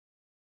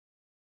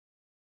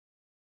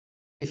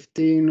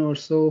15 or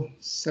so,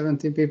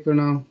 70 people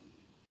now.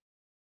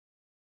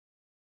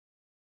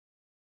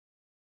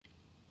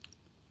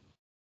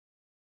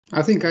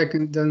 I think I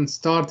can then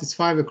start. It's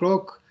 5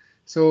 o'clock.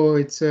 So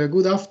it's a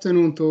good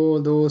afternoon to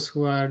all those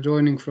who are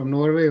joining from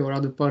Norway or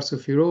other parts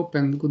of Europe,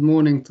 and good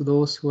morning to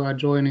those who are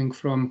joining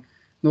from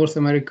North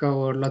America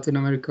or Latin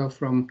America,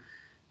 from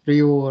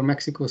Rio or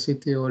Mexico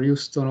City or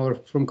Houston or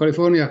from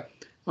California.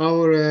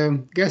 Our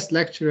guest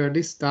lecturer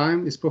this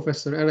time is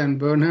Professor Alan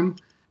Burnham,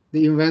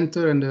 the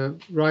inventor and the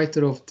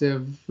writer of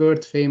the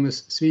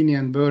world-famous Sweeney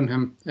and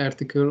Burnham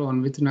article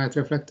on vitrinite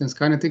reflectance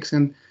kinetics,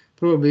 and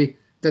probably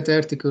that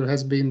article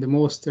has been the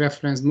most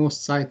referenced,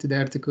 most cited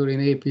article in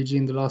APG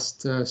in the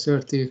last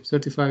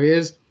 35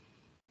 years.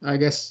 I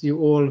guess you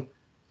all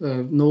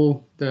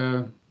know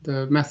the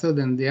method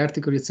and the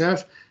article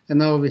itself, and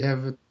now we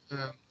have an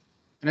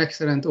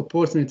excellent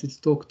opportunity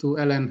to talk to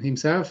Alan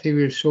himself. He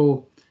will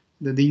show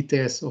the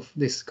details of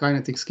this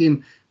kinetic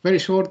scheme. Very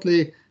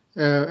shortly,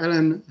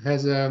 Alan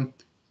has a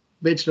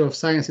Bachelor of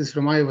Sciences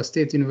from Iowa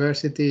State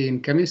University in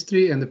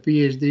chemistry and a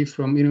PhD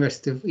from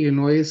University of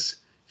Illinois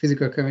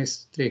physical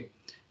chemistry.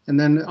 And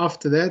then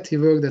after that, he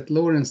worked at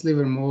Lawrence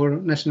Livermore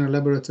National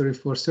Laboratory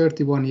for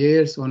 31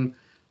 years on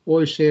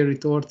oil shale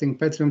retorting,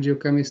 petroleum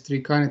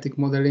geochemistry, kinetic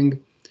modeling,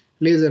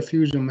 laser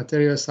fusion,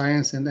 material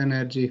science, and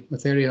energy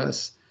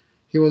materials.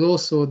 He was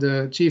also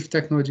the Chief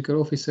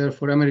Technological Officer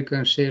for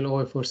American Shale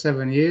Oil for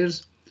 7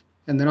 years.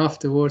 And then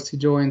afterwards, he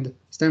joined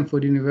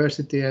Stanford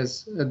University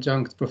as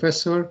adjunct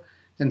professor.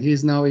 And he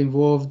is now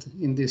involved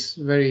in this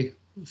very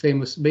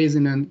famous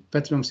basin and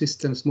petroleum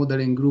systems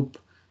modeling group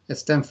at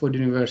Stanford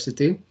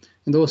University,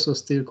 and also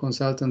still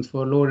consultant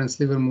for Lawrence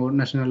Livermore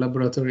National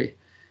Laboratory.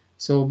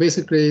 So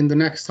basically, in the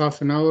next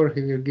half an hour,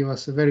 he will give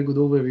us a very good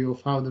overview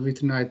of how the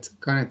vitrinite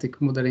kinetic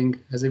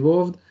modeling has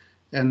evolved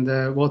and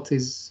what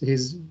is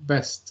his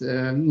best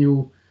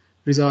new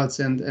results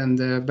and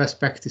best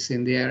practice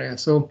in the area.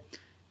 So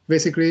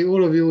basically,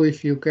 all of you,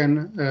 if you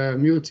can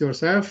mute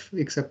yourself,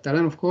 except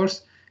Alan, of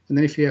course, and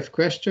then if you have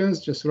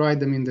questions, just write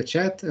them in the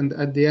chat, and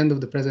at the end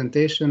of the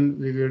presentation,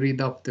 we will read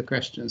up the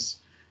questions.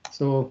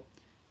 So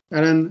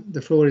Alan,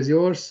 the floor is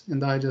yours,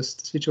 and I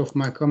just switch off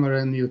my camera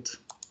and mute.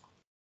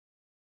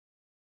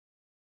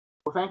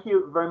 Well, thank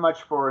you very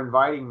much for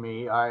inviting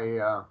me.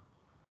 I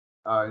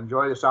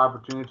enjoy this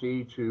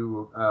opportunity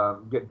to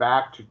get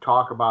back to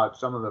talk about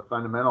some of the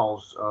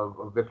fundamentals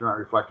of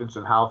vitrinite reflectance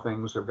and how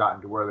things have gotten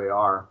to where they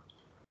are.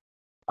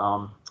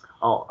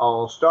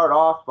 I'll start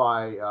off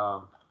by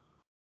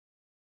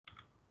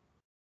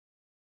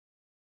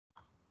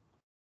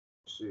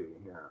let's see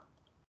here.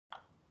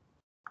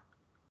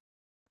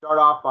 Start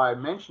off by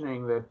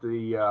mentioning that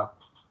the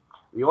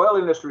oil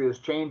industry is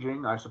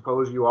changing. I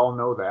suppose you all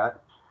know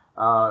that,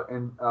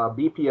 and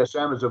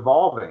BPSM is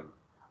evolving.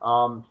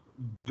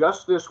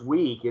 Just this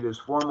week, it has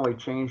formally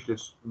changed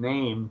its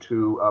name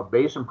to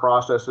Basin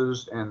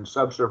Processes and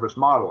Subsurface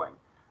Modeling,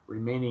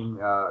 retaining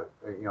the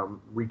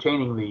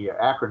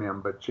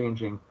acronym, but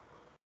changing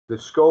the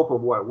scope of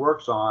what it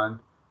works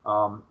on,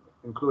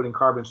 including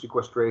carbon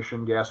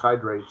sequestration, gas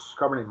hydrates,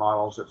 carbonate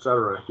models,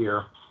 etc.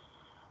 here.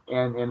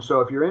 And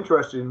so if you're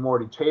interested in more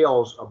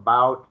details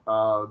about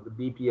the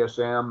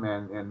BPSM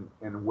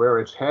and where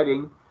it's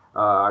heading,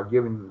 I've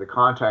given the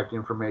contact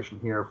information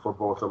here for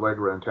both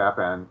Allegra and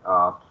Tappan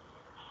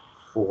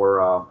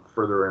for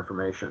further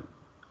information.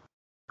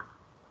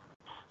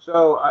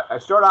 So I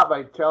start out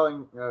by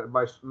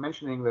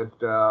mentioning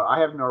that I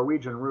have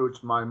Norwegian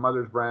roots. My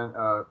mother's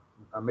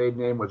maiden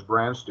name was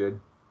Branstad.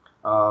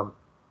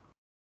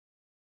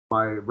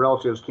 My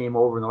relatives came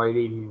over in the late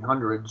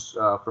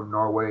 1800s from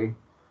Norway.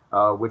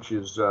 Which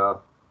is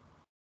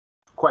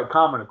quite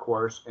common, of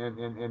course, and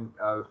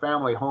the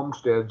family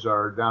homesteads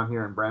are down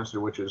here in Branstad,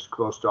 which is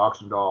close to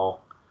Oxendal,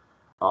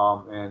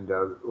 and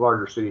the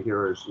larger city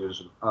here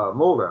is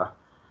Molde.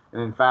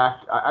 And in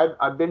fact,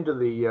 I've been to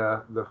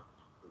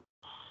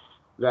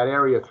that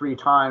area 3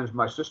 times.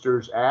 My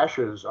sister's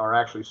ashes are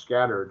actually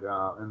scattered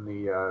in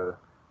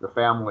the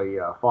family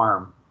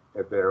farm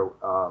at there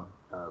a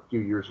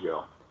few years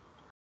ago.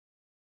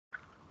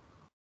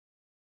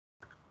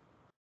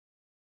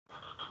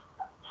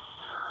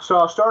 So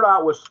I'll start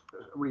out with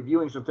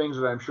reviewing some things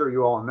that I'm sure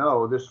you all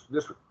know. This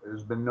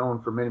has been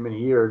known for many, many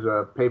years.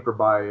 A paper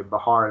by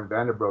Bahar and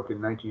Vanderbroek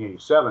in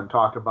 1987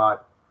 talked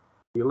about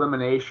the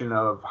elimination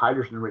of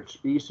hydrogen-rich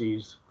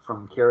species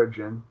from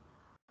kerogen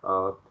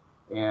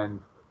and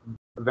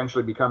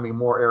eventually becoming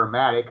more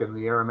aromatic, and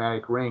the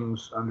aromatic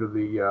rings under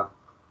the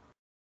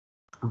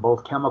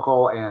both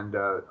chemical and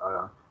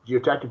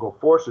geotechnical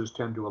forces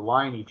tend to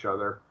align each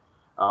other.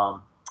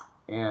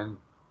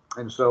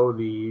 And so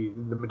the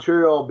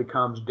material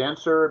becomes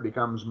denser,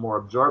 becomes more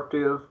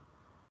absorptive,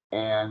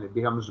 and it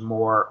becomes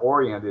more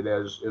oriented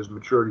as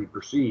maturity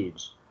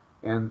proceeds.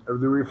 And the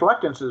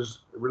reflectance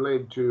is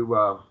related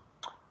to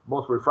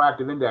both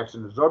refractive index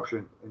and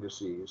absorption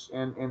indices.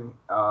 And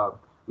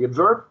the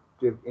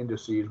absorptive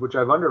indices, which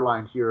I've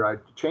underlined here, I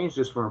changed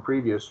this from a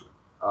previous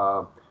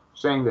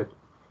saying that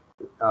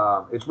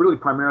it's really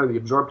primarily the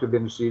absorptive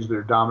indices that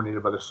are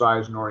dominated by the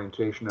size and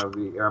orientation of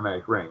the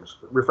aromatic rings.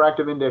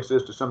 Refractive index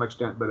is to some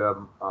extent, but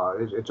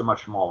it's a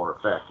much smaller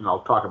effect, and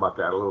I'll talk about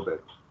that a little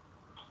bit.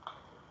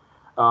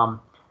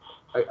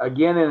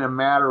 Again, in a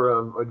matter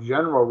of a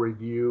general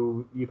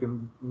review, you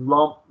can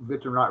lump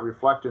vitrinite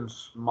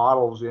reflectance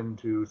models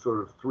into sort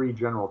of three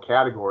general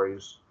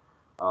categories.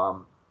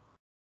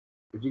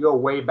 If you go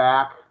way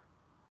back,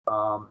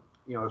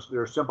 you know,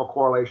 there are simple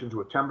correlations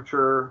with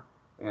temperature,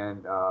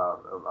 and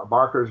a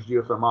Barker's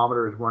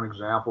geothermometer is one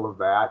example of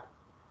that.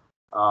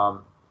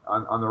 On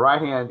the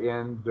right-hand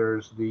end,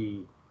 there's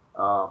the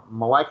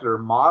molecular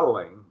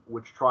modeling,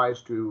 which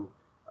tries to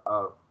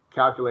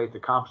calculate the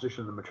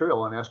composition of the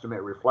material and estimate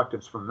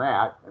reflectance from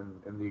that.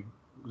 And the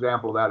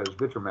example of that is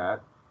Vitrinite,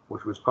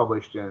 which was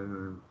published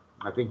in,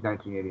 I think,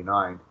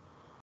 1989.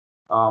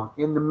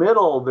 In the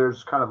middle,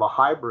 there's kind of a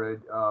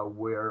hybrid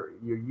where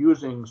you're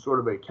using sort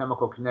of a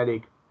chemical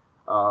kinetic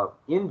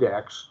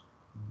index,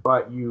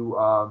 but you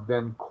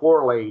then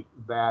correlate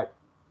that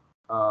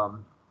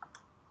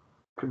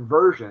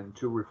conversion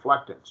to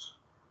reflectance.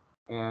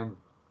 And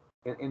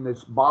in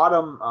this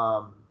bottom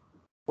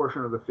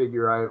portion of the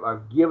figure,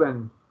 I've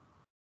given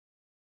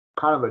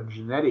kind of a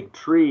genetic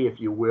tree, if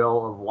you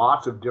will, of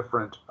lots of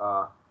different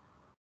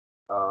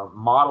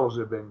models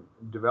that have been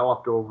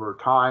developed over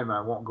time.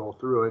 I won't go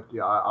through it.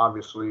 Yeah,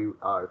 obviously,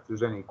 if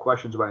there's any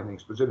questions about anything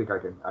specific,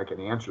 I can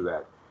answer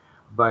that.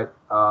 But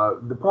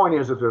the point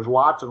is that there's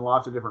lots and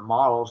lots of different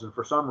models, and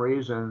for some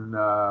reason,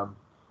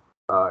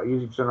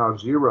 easy percent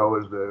of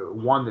zero is the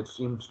one that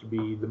seems to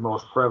be the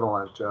most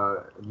prevalent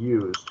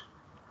used.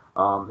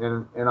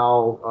 And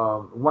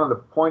I'll one of the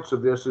points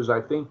of this is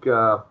I think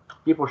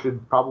people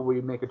should probably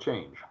make a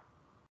change.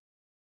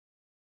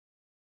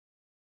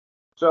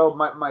 So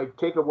my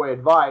takeaway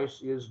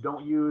advice is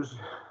don't use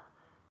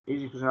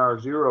easy percent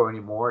of zero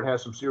anymore. It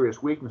has some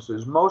serious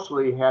weaknesses,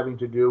 mostly having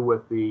to do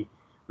with the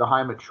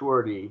high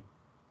maturity.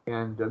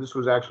 And this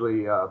was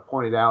actually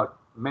pointed out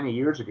many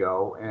years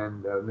ago,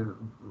 and then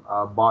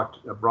brought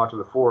to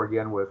the fore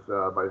again with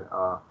by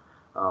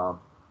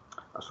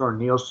Soren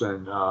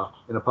Nielsen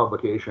in a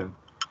publication.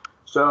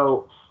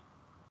 So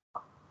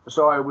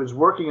I was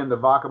working in the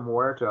Vaca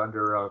Muerta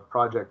under a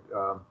project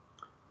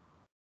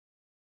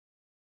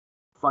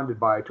funded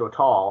by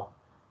Total,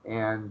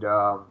 and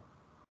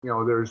you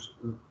know, there's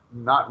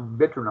not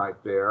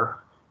vitrinite there,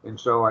 and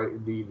so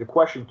the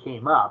question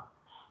came up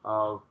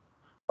of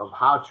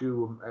how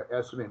to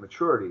estimate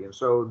maturity. And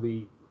so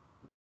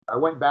I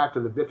went back to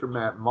the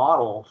vitrinite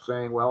model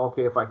saying, well,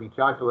 okay, if I can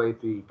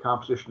calculate the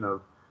composition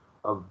of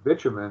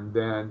bitumen,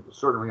 then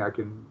certainly I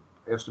can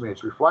estimate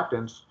its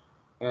reflectance.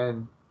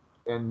 And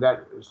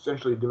that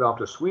essentially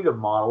developed a suite of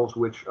models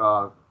which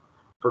for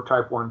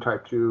type 1,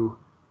 type 2,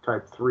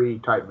 type 3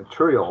 type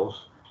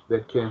materials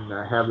that can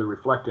have the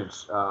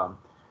reflectance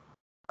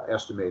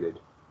estimated.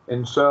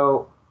 And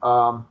so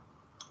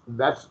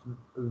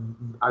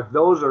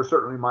those are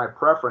certainly my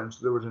preference.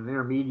 There was an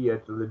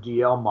intermediate to the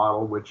DL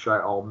model, which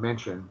I'll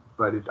mention,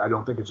 but I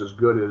don't think it's as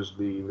good as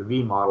the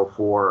V model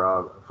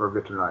for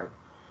vitrinite.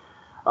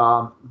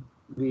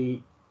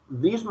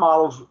 These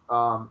models,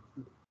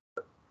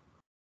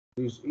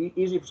 these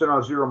easy percent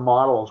of zero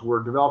models,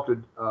 were developed at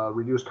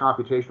reduced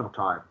computational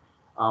time.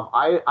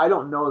 I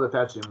don't know that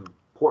that's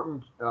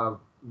important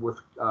with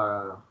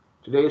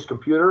today's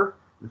computer.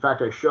 In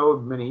fact, I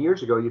showed many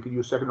years ago you could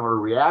use second-order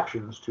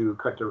reactions to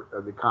cut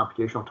the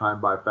computational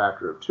time by a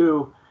factor of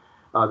 2.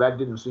 That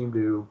didn't seem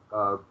to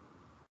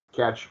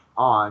catch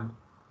on,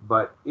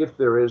 but if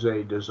there is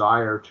a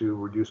desire to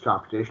reduce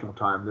computational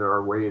time, there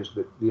are ways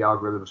that the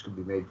algorithms can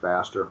be made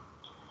faster.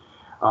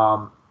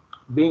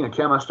 Being a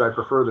chemist, I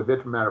prefer the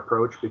vitrinite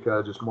approach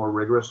because it's more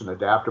rigorous and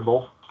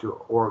adaptable to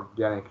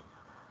organic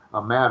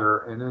matter.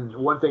 And then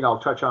one thing I'll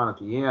touch on at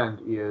the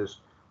end is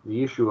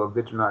the issue of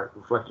vitrinite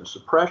reflectance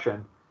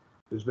suppression.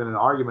 There's been an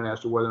argument as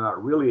to whether or not it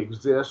really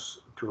exists.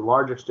 To a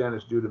large extent,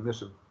 it's due to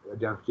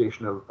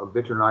misidentification of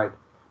vitrinite,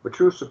 but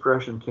true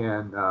suppression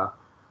can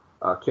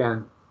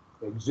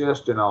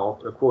exist. And I'll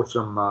quote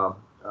some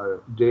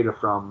data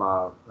from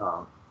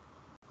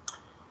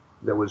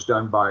that was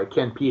done by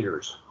Ken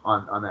Peters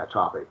on that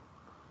topic.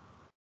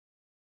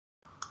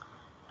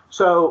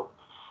 So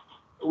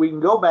we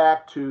can go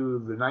back to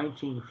the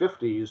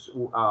 1950s.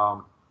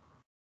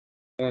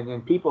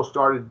 And people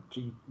started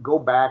to go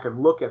back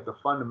and look at the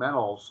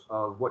fundamentals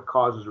of what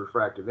causes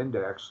refractive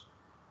index,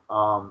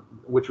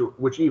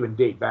 which even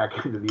date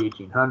back into the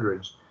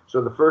 1800s. So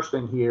the first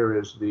thing here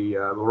is the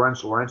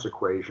Lorentz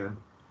equation.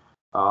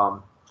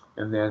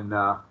 And then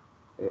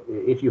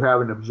if you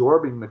have an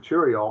absorbing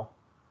material,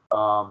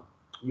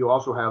 you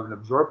also have an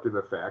absorptive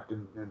effect.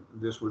 And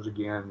this was,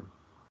 again,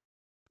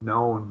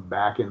 known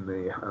back in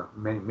the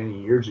many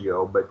years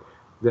ago, but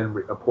then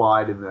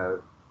applied in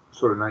the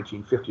sort of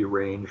 1950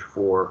 range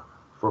for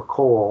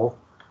coal.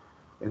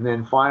 And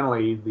then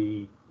finally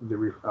the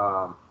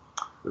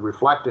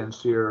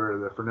reflectance here,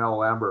 the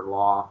Fresnel-Lambert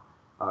law,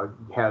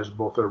 has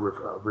both a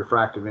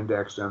refractive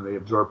index and the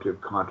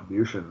absorptive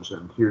contributions.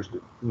 And here's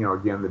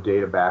again the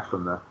data back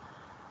from the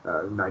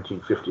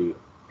 1950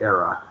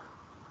 era.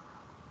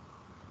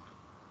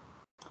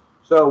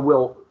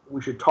 So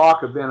we should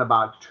talk then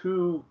about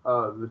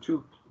the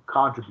two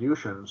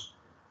contributions.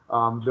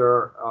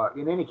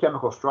 In any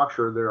chemical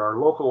structure, there are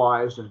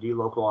localized and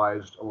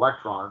delocalized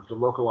electrons. The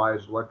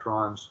localized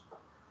electrons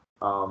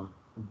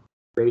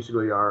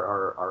basically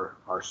are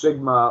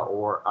sigma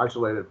or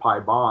isolated pi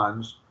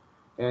bonds,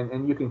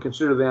 and you can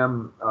consider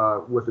them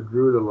with the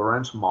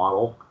Drude-Lorentz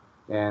model.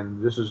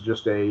 And this is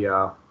just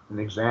an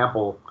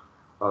example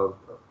of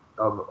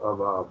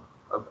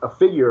a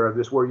figure of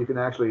this where you can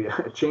actually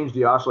change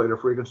the oscillator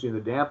frequency and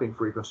the damping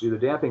frequency. The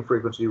damping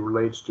frequency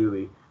relates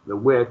to the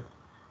width,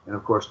 and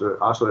of course the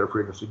oscillator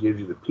frequency gives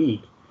you the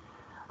peak.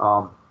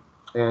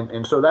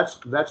 And so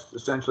that's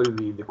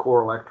essentially the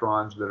core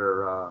electrons that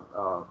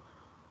are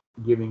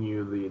giving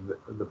you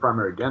the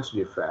primary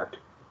density effect.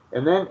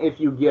 And then if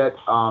you get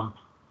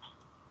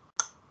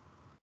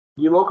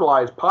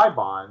delocalized pi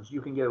bonds,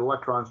 you can get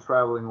electrons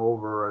traveling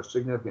over a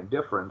significant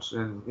difference.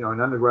 And in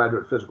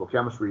undergraduate physical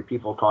chemistry,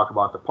 people talk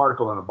about the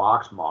particle in a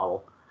box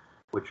model,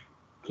 which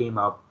came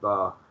up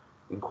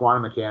in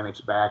quantum mechanics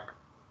back,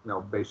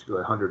 basically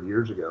 100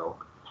 years ago.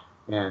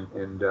 And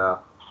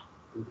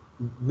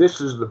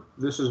this is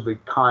the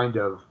kind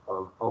of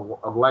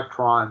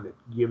electron that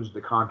gives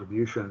the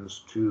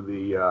contributions to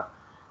the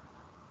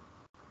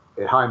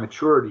at high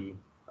maturity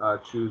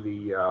to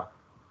the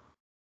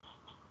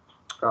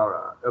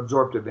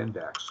absorptive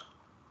index.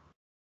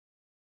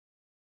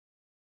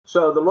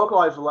 So the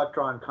localized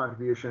electron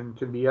contribution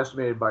can be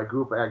estimated by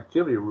group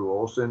activity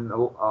rules, and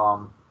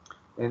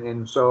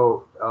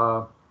so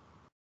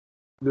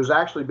there's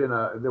actually been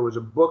there was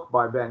a book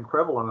by Van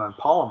Crevelen on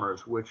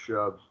polymers which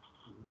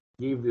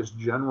gave this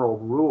general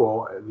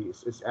rule,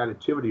 its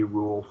additivity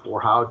rule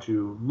for how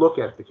to look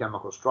at the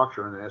chemical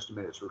structure and then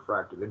estimate its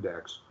refractive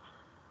index.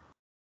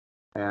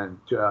 And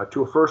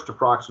to a first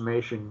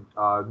approximation,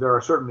 there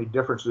are certainly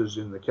differences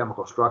in the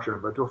chemical structure,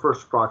 but to a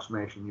first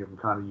approximation, you can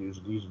kind of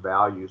use these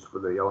values for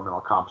the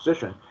elemental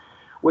composition,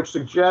 which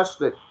suggests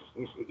that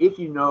if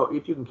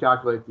you can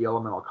calculate the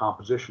elemental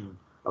composition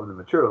of the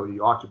material,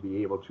 you ought to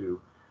be able to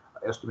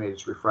estimate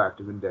its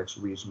refractive index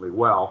reasonably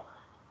well.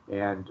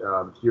 And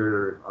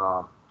here,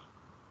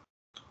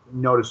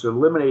 notice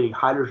eliminating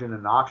hydrogen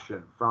and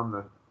oxygen from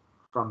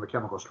the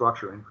chemical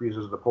structure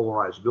increases the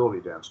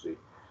polarizability density.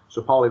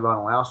 So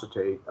polyvinyl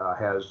acetate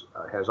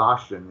has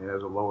oxygen. It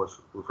has the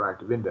lowest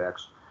refractive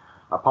index.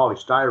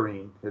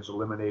 Polystyrene has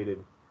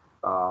eliminated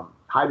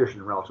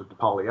hydrogen relative to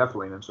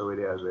polyethylene, and so it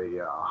has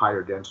a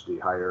higher density,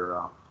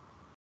 higher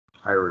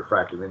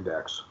refractive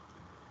index.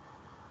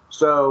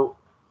 So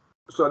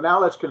now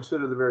let's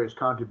consider the various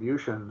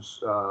contributions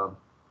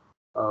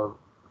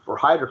for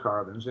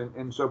hydrocarbons,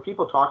 and so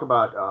people talk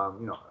about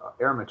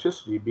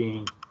aromaticity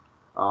being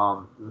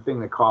the thing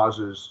that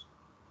causes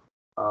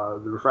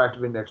the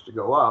refractive index to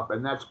go up,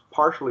 and that's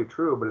partially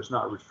true, but it's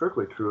not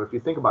strictly true. If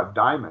you think about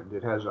diamond,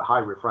 it has a high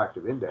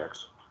refractive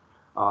index,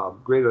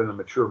 greater than a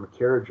mature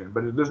kerogen,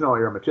 but there's no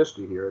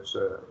aromaticity here. It's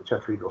a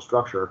tetrahedral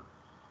structure,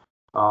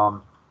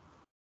 and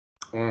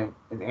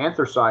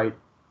anthracite,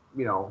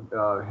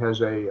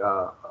 has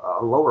a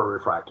lower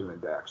refractive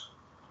index,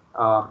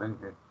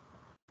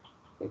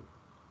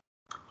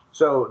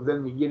 so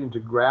then you get into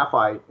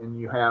graphite, and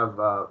you have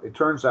it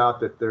turns out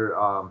that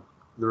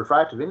the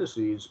refractive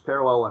indices,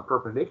 parallel and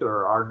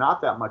perpendicular, are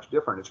not that much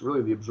different. It's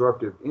really the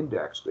absorptive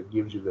index that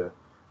gives you the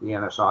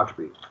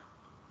anisotropy.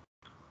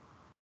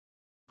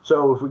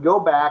 So if we go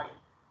back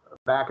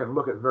and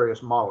look at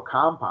various model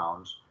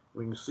compounds,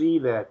 we can see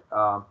that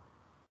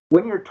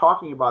when you're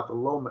talking about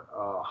the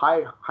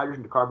high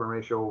hydrogen to carbon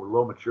ratio,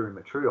 low maturing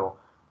material,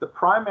 the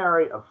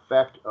primary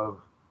effect of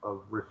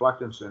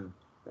reflectance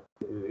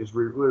is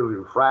really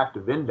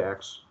refractive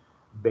index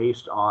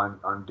based on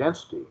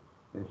density.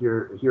 And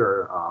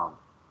here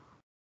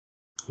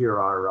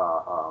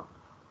are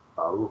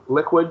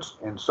liquids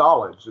and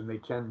solids, and they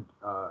tend,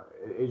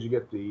 as you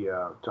get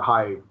to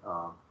high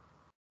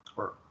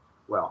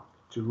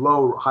to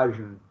low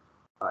hydrogen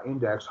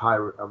index, high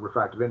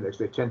refractive index,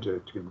 they tend to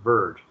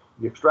converge.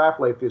 You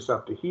extrapolate this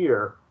up to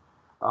here,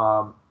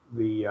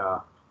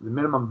 the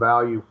minimum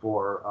value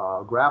for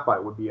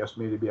graphite would be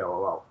estimated to be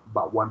about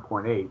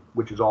 1.8,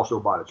 which is also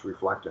about its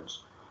reflectance.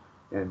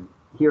 And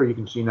here you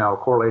can see now a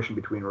correlation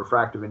between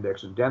refractive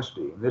index and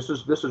density. And this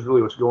is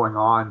really what's going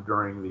on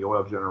during the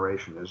oil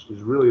generation,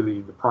 is really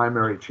the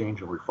primary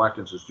change in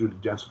reflectance is due to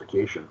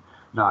densification,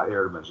 not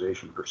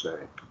atomization per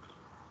se.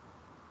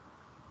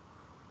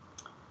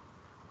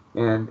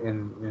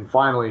 And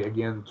finally,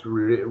 again, to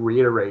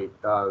reiterate,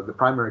 the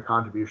primary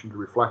contribution to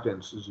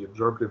reflectance is the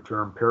absorptive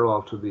term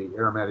parallel to the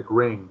aromatic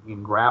ring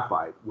in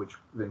graphite, which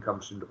then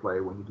comes into play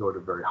when you go to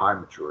very high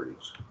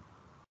maturities.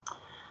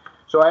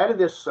 So I added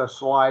this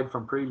slide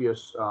from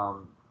previous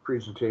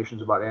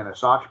presentations about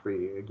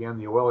anisotropy. Again,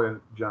 the oil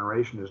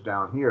generation is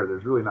down here.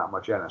 There's really not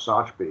much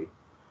anisotropy.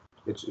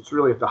 It's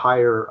really at the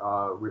higher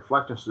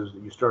reflectances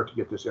that you start to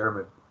get this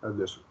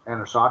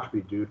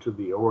anisotropy due to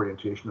the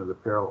orientation of the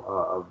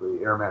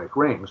aromatic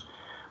rings.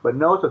 But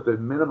note that the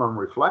minimum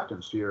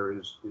reflectance here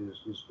is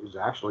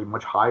actually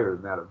much higher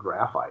than that of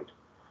graphite.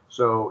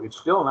 So it's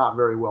still not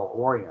very well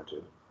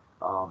oriented.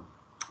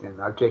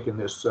 And I've taken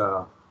this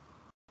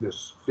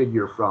this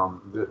figure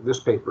from this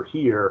paper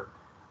here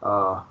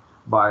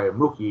by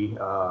Mookie,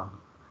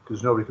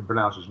 because nobody can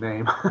pronounce his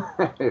name,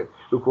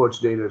 who quotes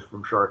data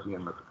from Sharkey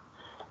and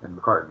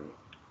McCartney.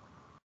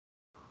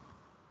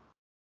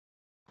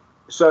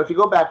 So if you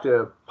go back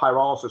to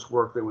pyrolysis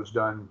work that was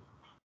done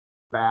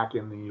back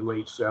in the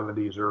late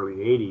 70s, early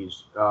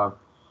 80s,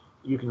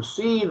 you can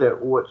see that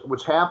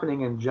what's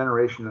happening in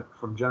generation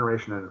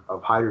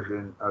of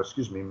hydrogen,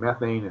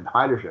 methane and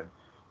hydrogen,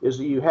 is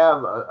that you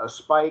have a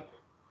spike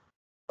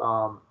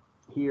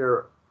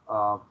here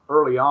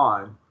early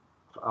on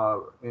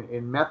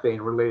in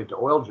methane related to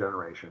oil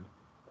generation,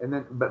 and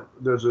then but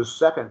there's a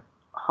second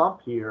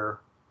hump here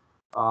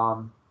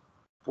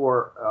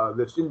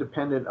that's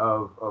independent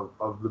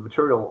of the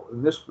material,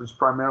 and this is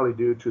primarily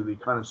due to the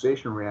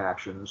condensation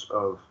reactions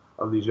of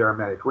these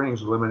aromatic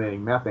rings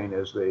eliminating methane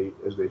as they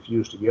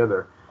fuse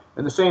together,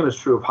 and the same is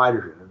true of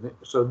hydrogen. And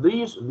so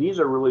these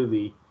are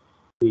really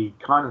the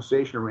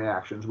condensation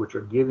reactions which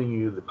are giving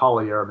you the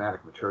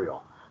polyaromatic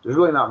material. There's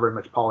really not very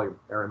much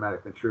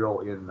polyaromatic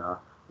material in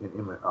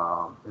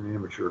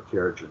immature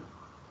kerogen,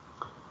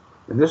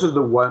 and this is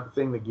the one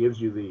thing that gives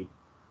you the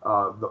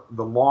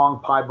long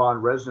pi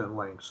bond resonant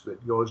links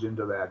that goes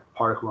into that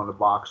particle in a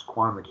box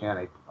quantum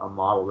mechanic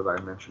model that I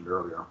mentioned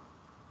earlier.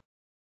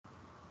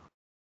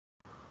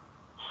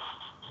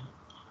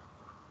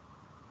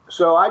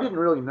 So I didn't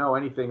really know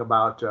anything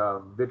about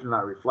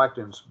vitrinite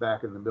reflectance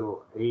back in the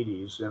middle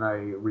 80s, and I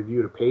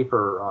reviewed a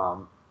paper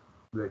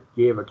that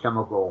gave a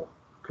chemical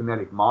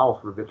kinetic model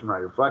for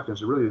vitrinite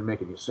reflectance. It really didn't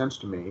make any sense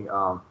to me,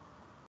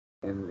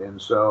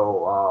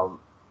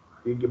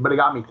 but it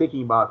got me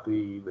thinking about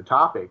the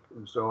topic,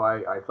 and so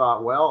I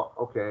thought, well,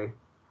 okay,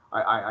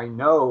 I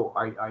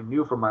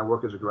knew from my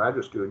work as a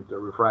graduate student that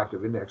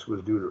refractive index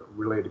was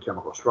related to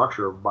chemical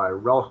structure by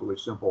relatively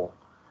simple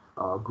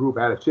group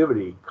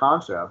additivity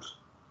concepts.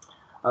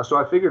 So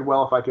I figured,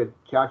 well, if I could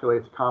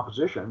calculate the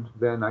composition,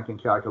 then I can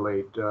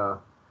calculate the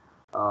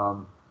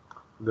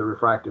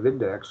refractive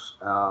index.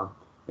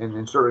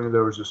 And certainly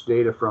there was this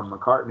data from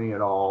McCartney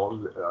et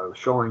al.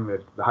 Showing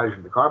that the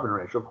hydrogen to carbon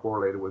ratio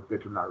correlated with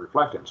vitrinite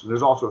reflectance. And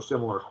there's also a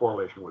similar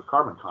correlation with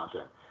carbon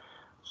content.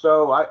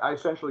 So I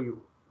essentially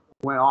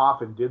went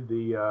off and did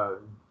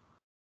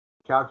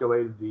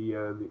calculated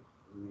the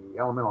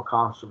elemental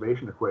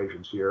conservation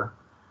equations here.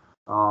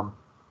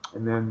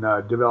 And then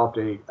developed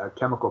a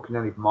chemical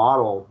kinetic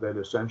model that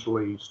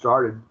essentially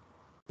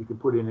you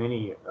could put in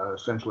any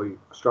essentially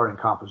starting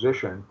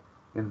composition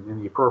in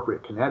the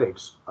appropriate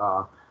kinetics,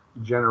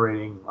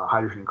 generating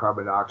hydrogen and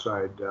carbon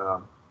dioxide,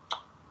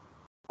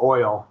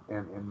 oil,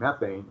 and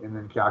methane, and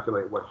then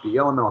calculate what the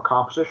elemental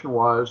composition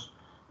was,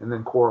 and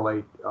then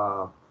correlate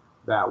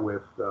that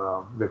with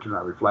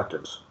vitrinite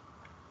reflectance.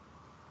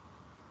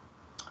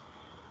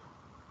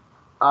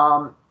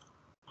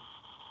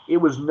 It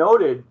was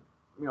noted,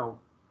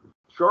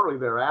 shortly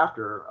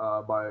thereafter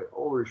by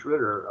Ulrich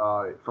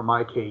Ritter from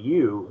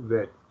IKU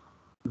that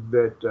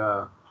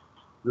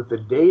the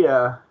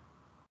data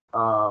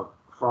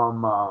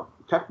from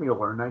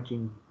Techmuller in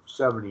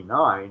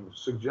 1979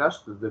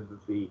 suggested that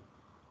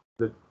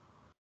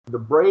the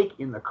break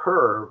in the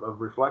curve of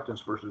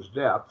reflectance versus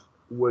depth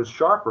was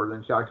sharper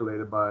than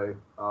calculated by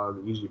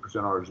the easy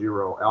percent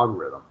R0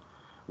 algorithm.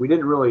 We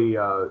didn't really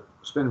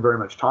spend very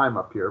much time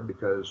up here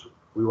because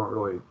we weren't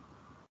really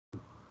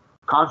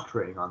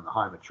concentrating on the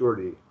high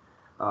maturity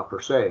per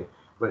se,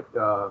 but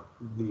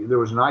there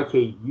was an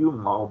IKU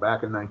model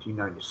back in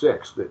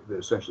 1996 that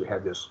essentially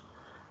had this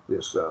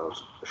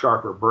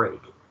sharper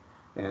break,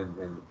 and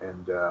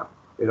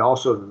it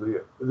also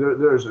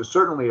there's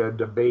certainly a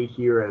debate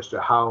here as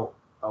to how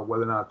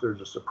whether or not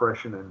there's a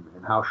suppression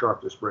and how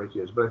sharp this break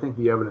is, but I think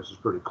the evidence is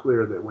pretty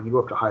clear that when you go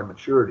up to high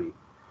maturity,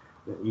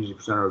 the easy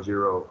percent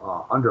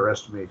R0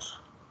 underestimates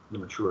the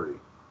maturity.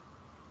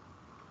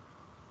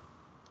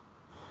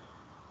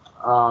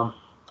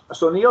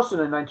 So Nielsen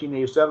in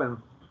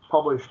 1987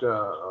 published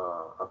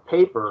a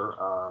paper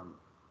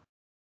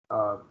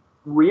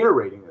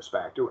reiterating this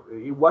fact.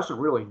 It wasn't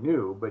really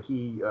new, but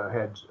he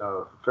had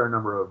a fair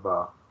number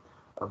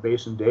of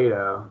basin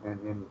data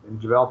and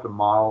developed a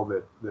model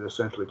that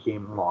essentially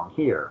came along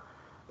here.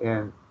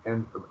 And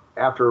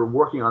after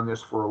working on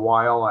this for a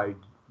while, I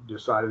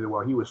decided that,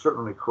 well, he was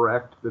certainly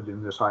correct that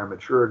in this higher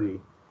maturity,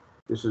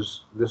 this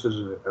is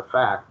a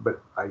fact,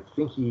 but I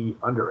think he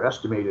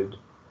underestimated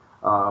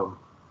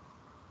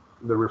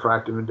the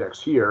refractive index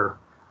here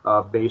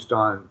based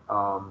on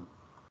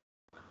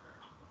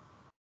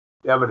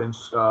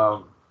evidence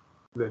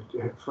that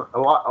a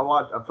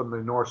lot from the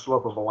north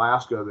slope of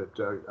Alaska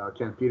that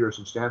Ken Peters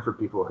and Stanford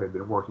people had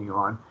been working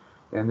on,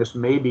 and this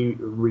may be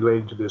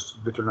related to this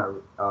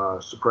vitrinite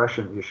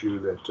suppression issue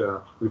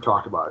that we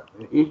talked about.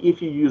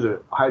 If you use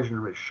a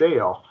hydrogen-rich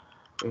shale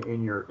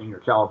in your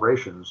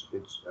calibrations,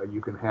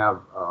 you can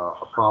have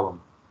a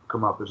problem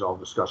come up, as I'll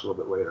discuss a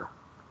little bit later.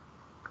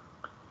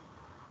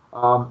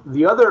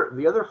 The other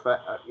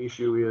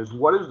issue is,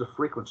 what is the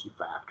frequency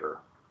factor?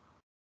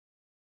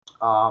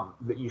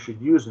 that you should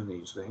use in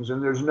these things.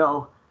 And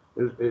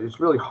it's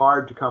really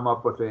hard to come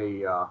up with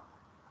a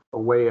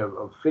way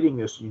of fitting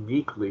this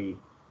uniquely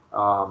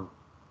from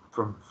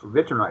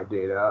vitrinite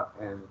data,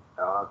 and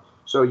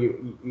so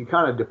you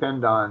kind of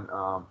depend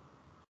on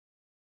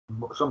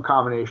some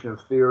combination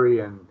of theory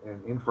and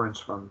inference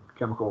from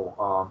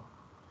chemical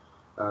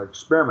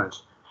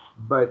experiments.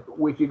 But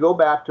if you go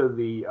back to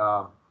the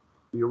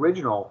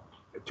original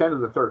 10 to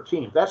the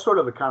 13th, that's sort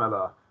of a kind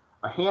of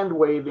a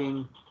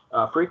hand-waving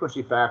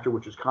frequency factor,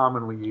 which is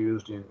commonly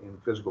used in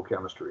physical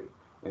chemistry.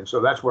 And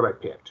so that's what I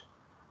picked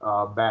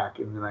back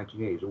in the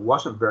 1980s. It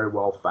wasn't very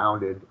well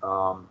founded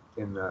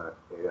in the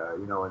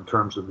in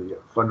terms of the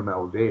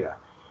fundamental data.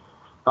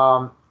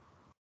 And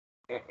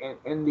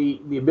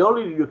the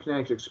ability to do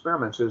kinetics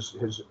experiments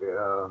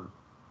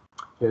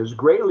has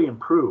greatly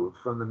improved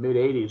from the mid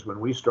 80s when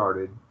we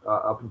started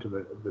up into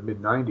the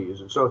mid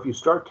 90s. And so if you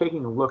start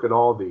taking a look at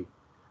all the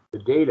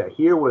data,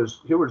 here was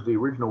the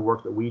original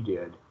work that we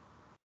did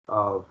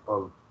of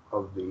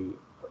the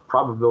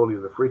probability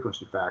of the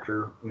frequency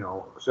factor,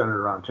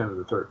 centered around 10 to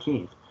the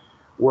 13th.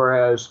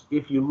 Whereas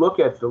if you look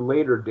at the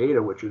later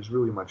data, which is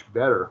really much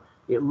better,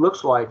 it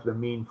looks like the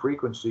mean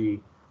frequency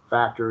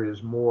factor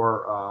is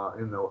more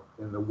in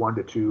the 1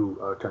 to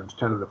 2 times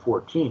 10 to the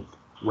 14th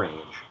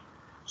range.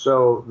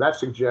 So that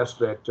suggests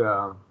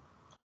that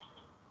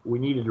we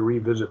needed to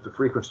revisit the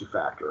frequency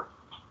factor.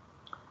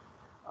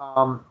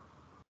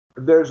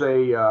 There's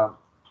a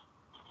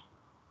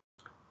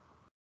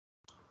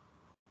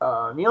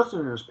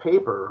Nielsen in his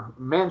paper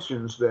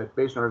mentions that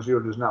base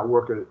R0 does not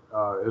work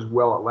as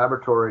well at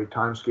laboratory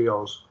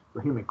timescales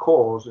for human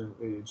coals, and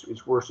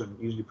it's worse than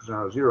easy percent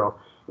R0.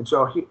 And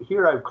so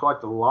here I've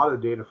collected a lot of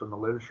data from the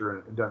literature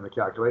and done the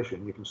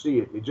calculation. You can see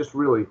it just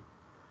really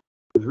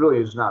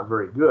is not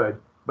very good.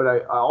 But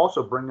I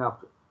also bring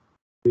up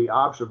the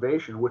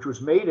observation, which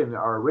was made in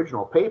our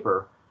original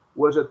paper,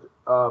 was that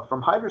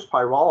from hydrous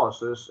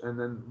pyrolysis and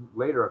then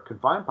later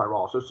confined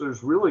pyrolysis,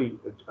 there's really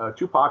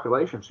two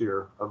populations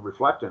here of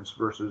reflectance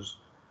versus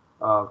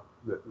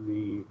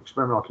the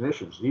experimental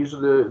conditions. These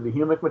are the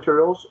humic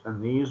materials,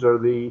 and these are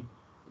the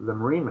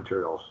marine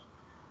materials,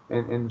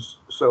 and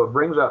so it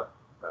brings up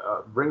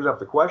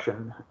the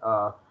question: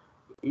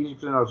 easy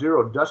percent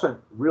R0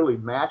 doesn't really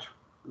match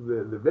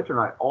the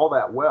vitrinite all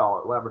that well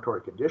at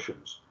laboratory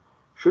conditions.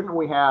 Shouldn't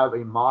we have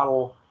a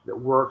model that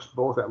works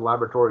both at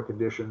laboratory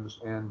conditions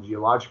and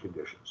geologic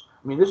conditions?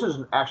 I mean, this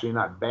is actually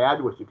not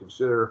bad if you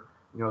consider,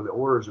 many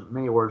orders of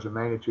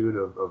magnitude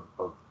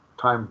of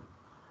time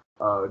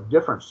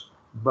difference,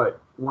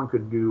 but one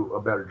could do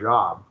a better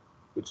job,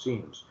 it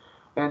seems.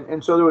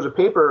 And so there was a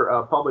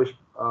paper published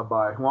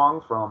by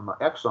Huang from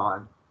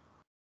Exxon,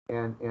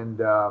 and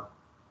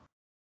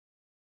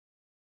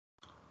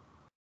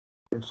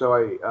so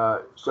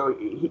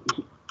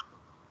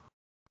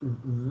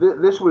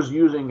this was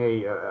using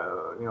a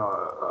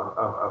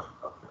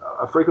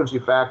frequency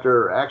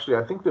factor. Actually,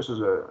 I think this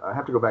is I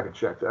have to go back and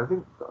check. I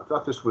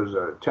thought this was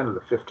 10 to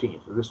the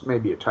 15th. This may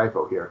be a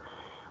typo here,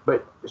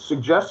 but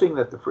suggesting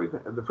that the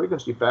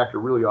frequency factor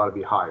really ought to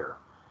be higher.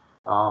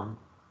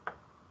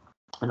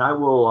 And I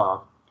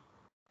will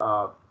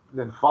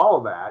then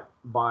follow that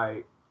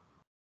by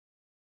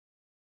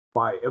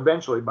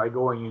eventually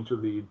going into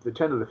the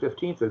 10 to the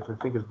 15th, that I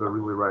think is the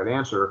really right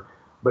answer.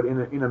 But in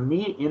an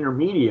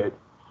intermediate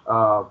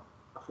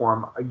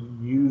form,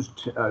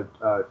 used 10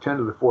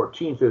 to the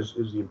 14th is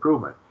the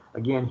improvement.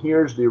 Again,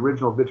 here's the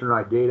original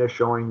vitrinite data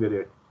showing that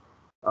it,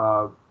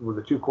 with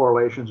the two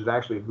correlations, it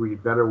actually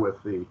agreed better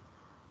with the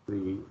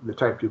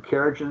type 2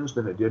 kerogens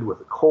than it did with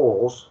the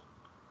coals.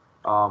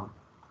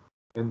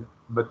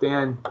 But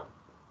then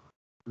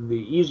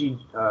the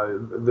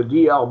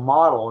DL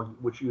model,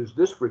 which used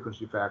this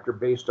frequency factor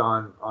based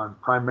on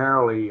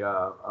primarily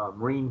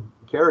marine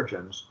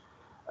kerogens,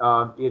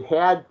 it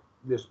had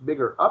this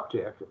bigger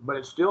uptick, but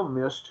it still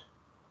missed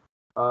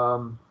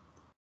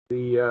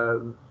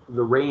the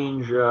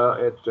range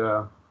at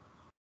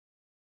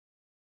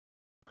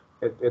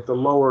the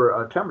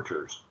lower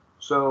temperatures.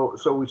 So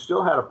we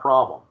still had a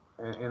problem,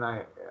 and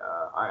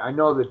I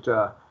know that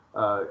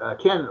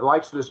Ken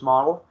likes this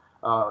model.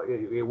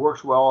 It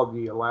works well on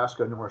the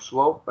Alaska North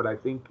Slope, but I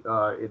think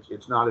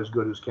it's not as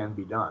good as can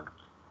be done.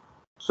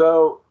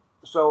 So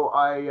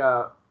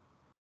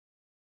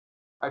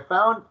I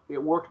found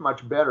it worked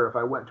much better if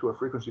I went to a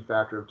frequency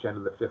factor of 10 to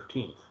the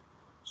 15th.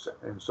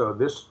 And so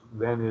this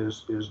then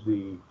is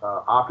the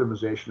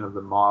optimization of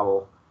the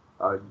model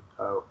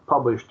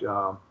published.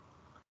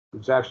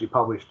 It's actually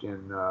published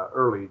in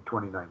early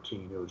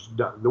 2019. It was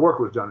done. The work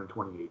was done in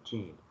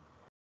 2018.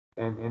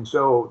 And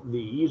so the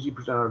easy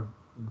percent of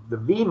the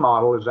V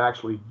model is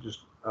actually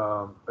just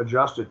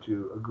adjusted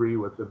to agree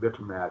with the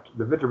Vitrimat.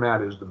 The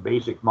Vitrimat is the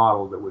basic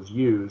model that was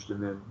used,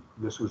 and then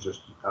this was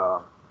just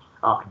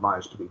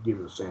optimized to give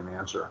you the same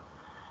answer.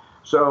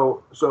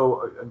 So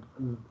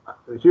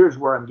here's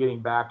where I'm getting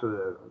back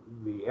to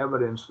the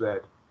evidence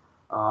that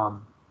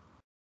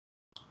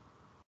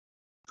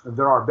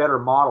there are better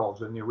models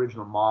than the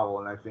original model,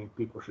 and I think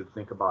people should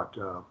think about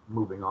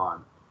moving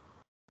on.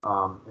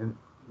 And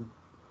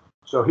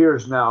So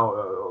here's now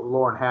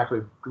Lauren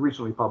Hackley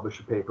recently published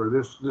a paper.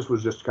 This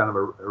was just kind of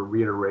a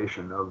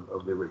reiteration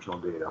of the original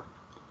data.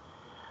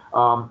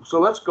 So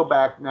let's go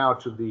back now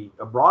to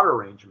a broader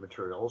range of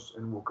materials,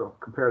 and we'll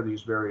compare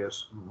these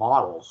various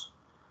models.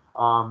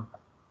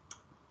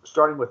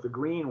 Starting with the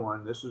green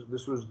one, this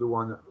was the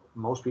one that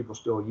most people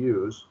still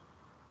use.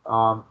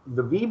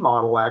 The V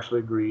model actually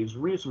agrees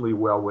reasonably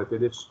well with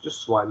it. It's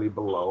just slightly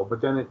below, but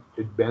then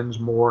it bends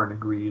more and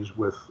agrees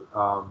with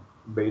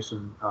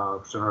basin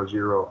scenario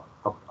 0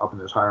 up in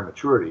this higher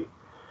maturity.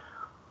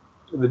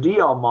 The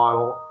DL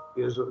model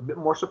is a bit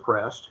more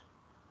suppressed.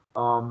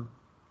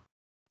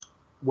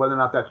 Whether or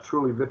not that's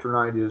truly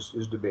vitrinite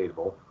is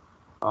debatable.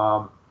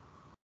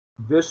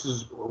 This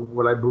is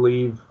what I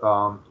believe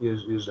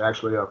is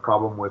actually a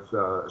problem with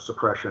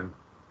suppression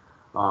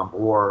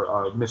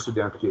or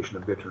misidentification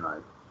of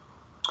vitrinite.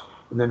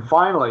 And then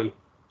finally,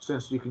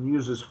 since you can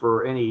use this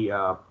for any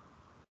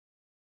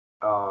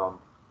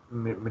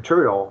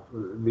material,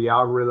 the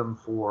algorithm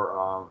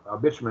for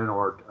bitumen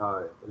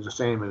is the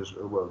same as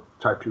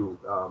type 2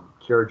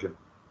 kerogen.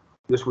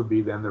 This would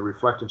be then the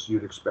reflectance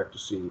you'd expect to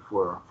see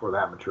for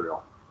that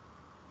material.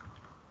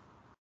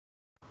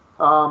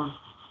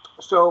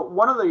 So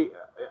one of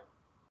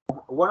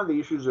the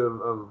issues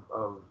of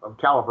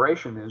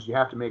calibration is you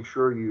have to make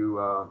sure you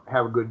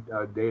have a good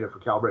data for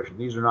calibration.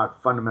 These are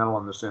not fundamental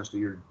in the sense that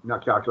you're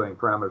not calculating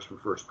parameters from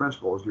first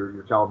principles.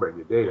 You're calibrating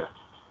the data,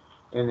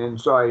 and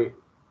so I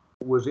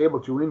was able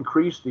to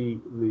increase the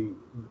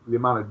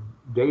amount of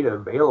data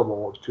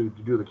available to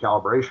do the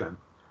calibration.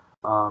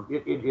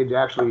 It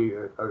actually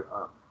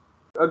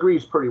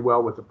agrees pretty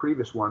well with the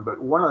previous one. But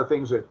one of the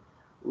things that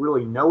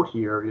really note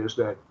here is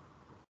that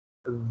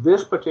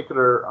this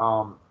particular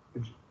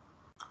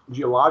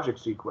geologic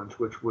sequence,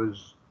 which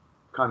was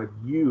kind of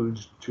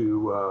used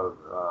to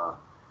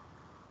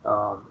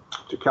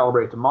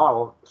calibrate the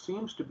model,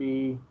 seems to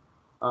be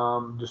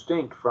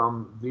distinct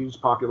from these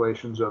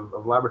populations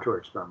of laboratory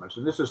experiments.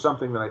 And this is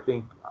something that I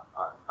think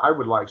I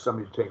would like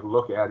somebody to take a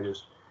look at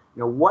is,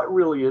 what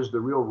really is the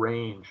real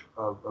range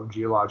of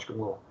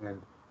geological and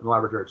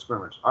laboratory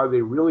experiments? Are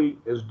they really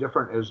as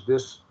different as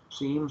this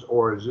seems,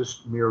 or is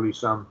this merely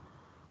some,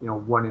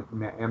 one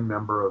M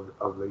member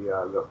of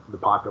the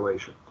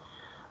population?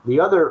 The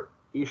other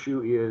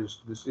issue is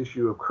this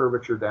issue of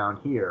curvature down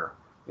here,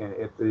 and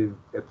at the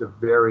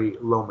very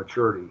low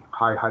maturity,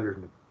 high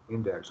hydrogen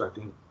index. I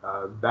think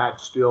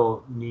that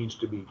still needs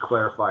to be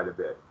clarified a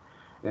bit.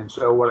 And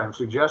so what I'm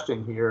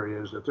suggesting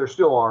here is that there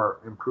still are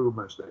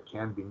improvements that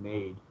can be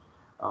made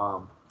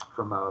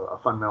from a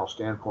fundamental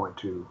standpoint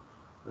to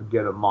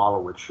get a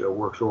model which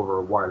works over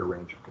a wider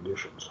range of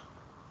conditions.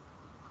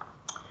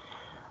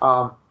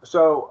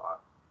 So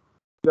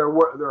there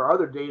are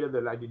other data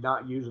that I did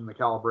not use in the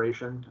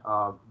calibration,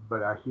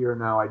 but here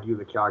now I do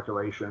the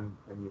calculation,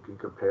 and you can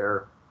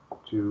compare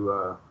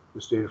to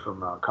this data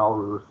from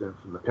Colruth and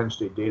from the Penn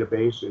State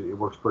database. It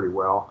works pretty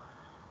well.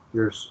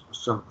 Here's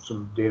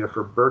some data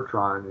for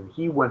Bertrand, and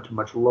he went to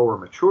much lower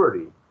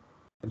maturity,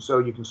 and so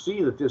you can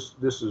see that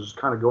this is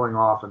kind of going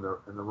off in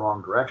the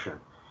wrong direction.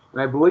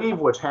 And I believe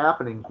what's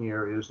happening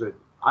here is that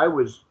I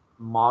was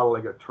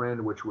modeling a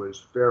trend which was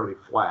fairly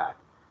flat,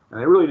 and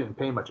I really didn't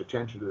pay much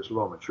attention to this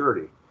low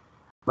maturity.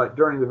 But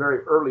during the very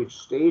early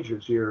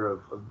stages here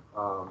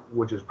of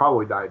which is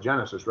probably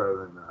diagenesis rather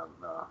than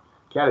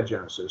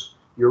catagenesis,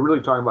 you're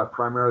really talking about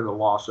primarily the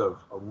loss of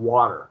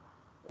water.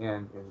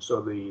 And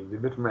so the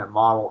vitrinite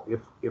model,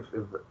 if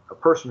a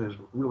person is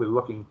really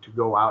looking to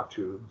go out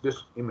to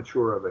this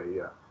immature of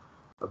a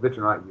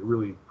vitrinite, you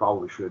really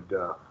probably should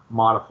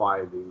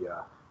modify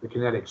the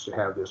kinetics to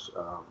have this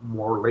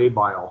more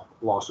labile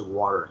loss of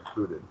water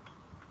included.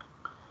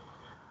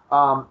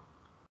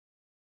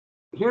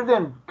 Here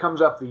then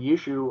comes up the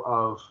issue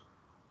of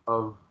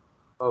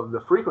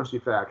the frequency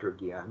factor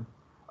again.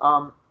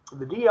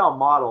 The DL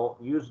model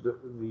used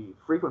the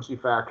frequency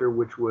factor,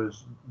 which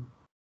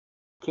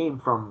came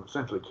from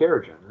essentially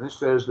kerogen. And this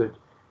says that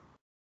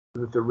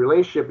the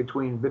relationship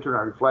between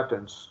vitrinite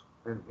reflectance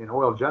and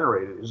oil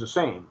generated is the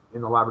same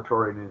in the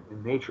laboratory and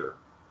in nature.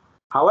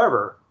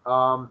 However,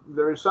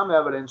 there is some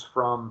evidence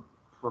from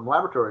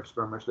laboratory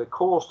experiments that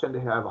coals tend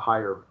to have a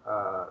higher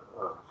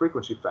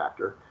frequency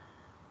factor.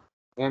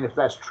 And if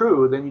that's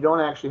true, then you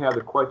don't actually have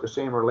quite the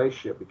same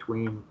relationship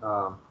between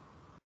the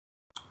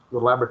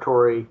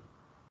laboratory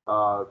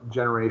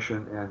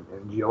generation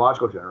and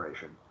geological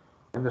generation.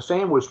 And the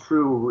same was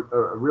true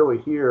really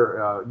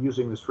here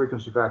using this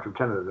frequency factor of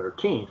 10 to the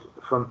 13th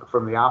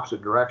from the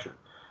opposite direction.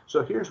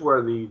 So here's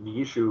where the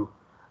issue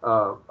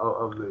of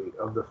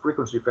the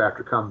frequency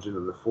factor comes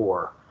into the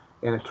fore.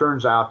 And it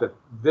turns out that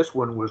this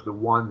one was the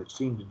one that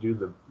seemed to do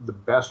the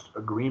best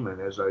agreement,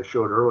 as I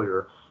showed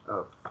earlier,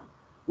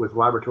 with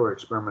laboratory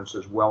experiments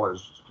as well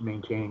as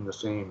maintaining the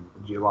same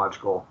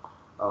geological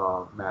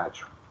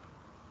match.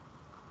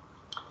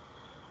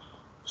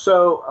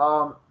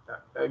 So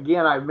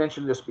again, I've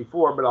mentioned this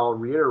before, but I'll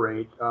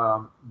reiterate,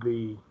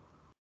 the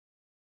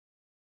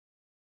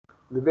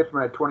the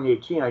Vitrinite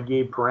 2018, I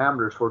gave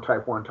parameters for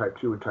type 1, type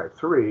 2, and type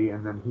 3,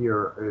 and then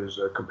here is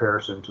a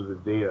comparison to the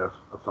data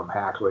from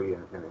Hackley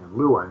and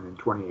Lewin in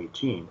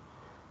 2018.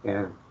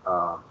 And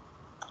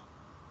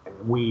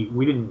we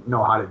didn't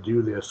know how to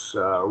do this,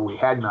 or we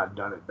had not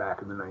done it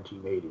back in the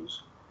 1980s.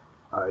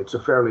 It's a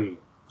fairly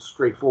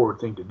straightforward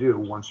thing to do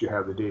once you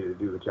have the data to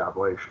do the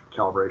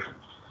calibration.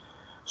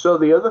 So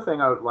the other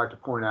thing I would like to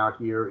point out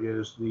here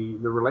is the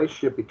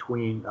relationship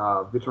between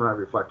vitrinite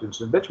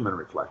reflectance and bitumen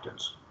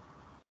reflectance.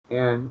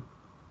 And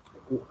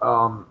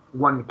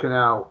one can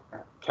now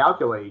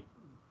calculate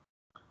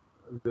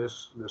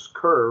this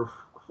curve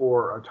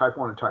for a type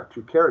 1 and type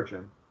 2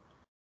 kerogen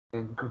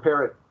and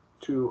compare it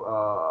to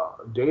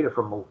data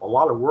from a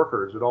lot of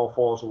workers. It all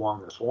falls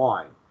along this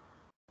line.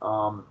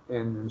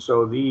 And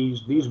so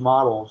these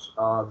models,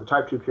 the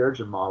type 2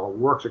 kerogen model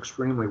works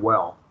extremely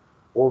well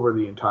over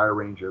the entire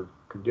range of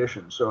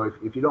conditions. So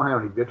if you don't have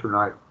any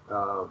vitrinite,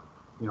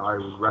 you know, I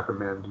would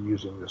recommend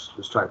using this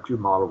type 2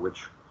 model,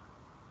 which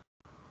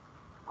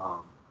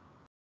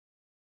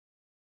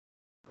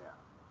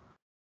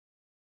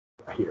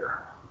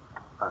here.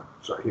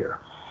 Sorry,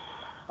 here.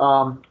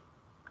 And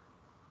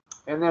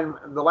then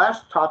the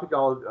last topic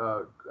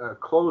I'll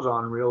close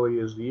on really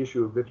is the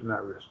issue of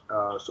vitrinite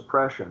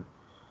suppression.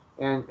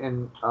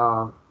 And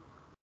Paul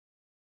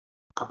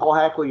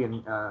Hackley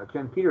and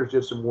Ken Peters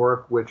did some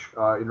work which,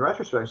 in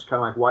retrospect, is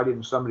kind of like, why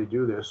didn't somebody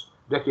do this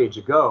decades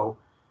ago?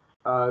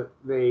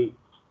 They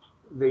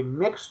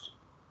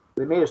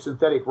made a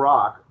synthetic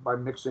rock by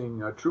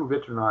mixing true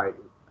vitrinite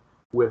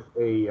with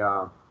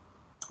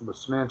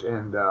cement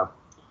and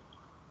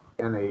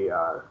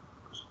a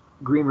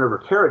Green River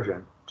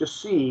kerogen to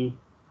see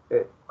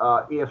if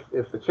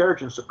the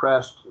kerogen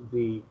suppressed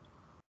the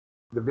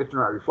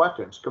vitrinite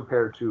reflectance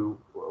compared to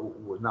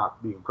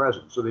not being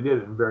present. So they did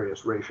it in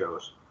various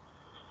ratios.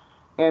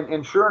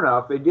 And sure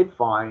enough, they did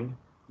find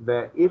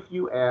that if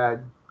you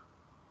add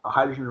a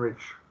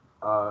hydrogen-rich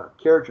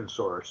kerogen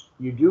source,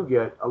 you do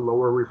get a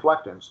lower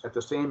reflectance at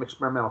the same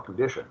experimental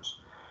conditions.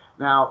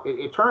 Now,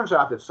 it turns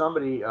out that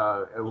somebody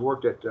who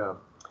worked at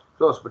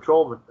Phillips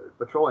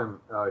Petroleum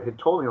had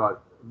told me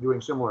about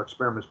doing similar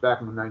experiments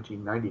back in the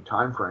 1990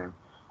 timeframe.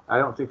 I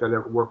don't think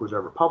that work was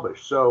ever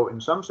published. So in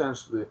some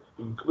sense, the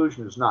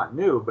conclusion is not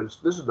new, but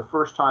this is the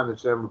first time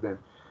that's ever been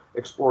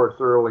explored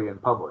thoroughly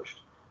and published.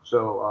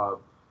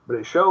 So, but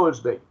it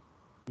shows that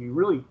you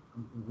really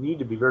need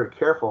to be very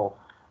careful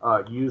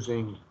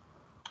using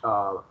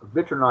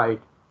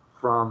vitrinite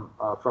from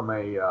a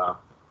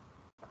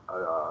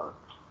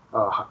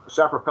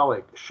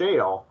sapropelic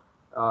shale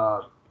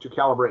to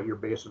calibrate your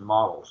basin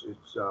models.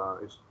 It's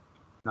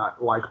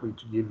not likely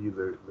to give you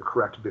the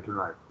correct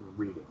vitrinite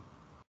reading.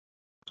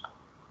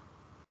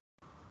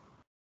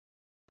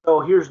 So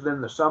here's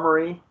then the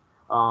summary.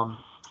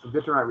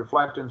 Vitrinite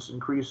reflectance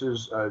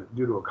increases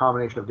due to a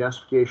combination of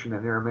densification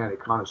and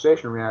aromatic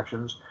condensation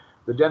reactions.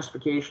 The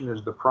densification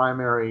is the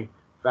primary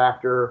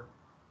factor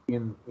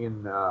in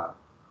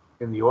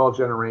the oil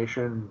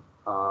generation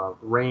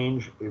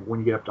range. When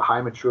you get up to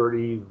high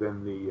maturity,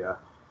 then the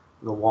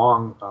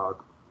long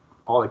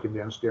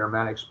polycondensed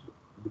aromatics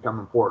become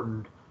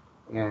important,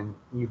 and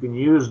you can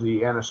use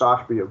the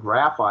anisotropy of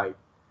graphite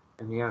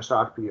and the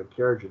anisotropy of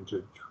kerogen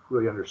to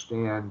really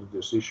understand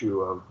this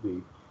issue of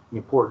the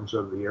importance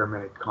of the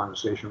aromatic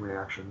condensation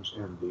reactions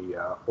and the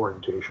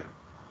orientation.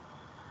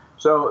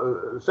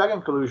 So the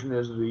second conclusion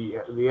is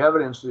the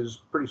evidence is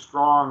pretty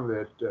strong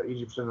that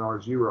EG%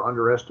 R0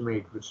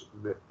 underestimate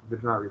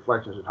vitrinite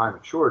reflectance at high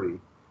maturity.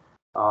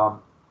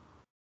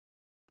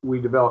 We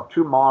developed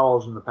two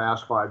models in the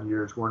past 5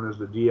 years. One is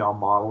the DL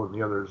model and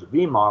the other is the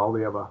V model.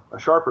 They have a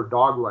sharper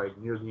dogleg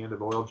near the end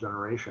of oil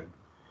generation,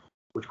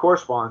 which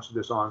corresponds to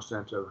this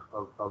onset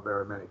of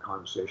aromatic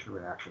condensation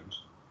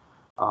reactions.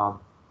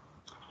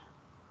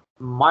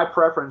 My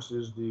preference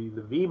is the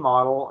V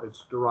model.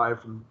 It's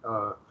derived from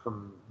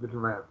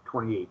Vitrinite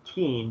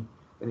 2018,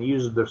 and it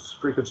uses this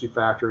frequency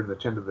factor in the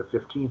 10 to the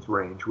 15th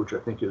range, which I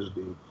think is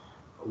the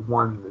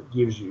one that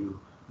gives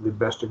you the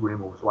best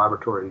agreement with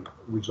laboratory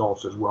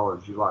results as well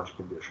as geologic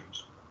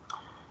conditions.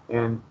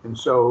 And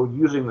so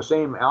using the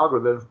same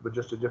algorithm, but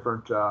just a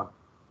different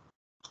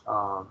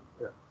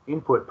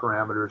input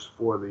parameters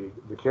for the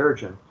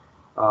kerogen,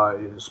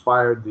 it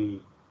inspired this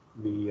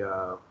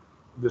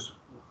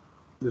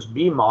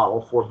B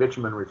model for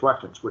bitumen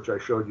reflectance, which I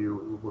showed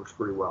you works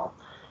pretty well.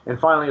 And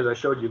finally, as I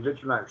showed you,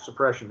 vitrinite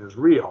suppression is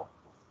real.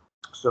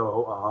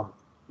 So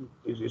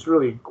it's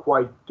really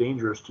quite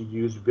dangerous to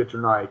use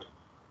vitrinite,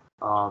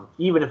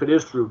 even if it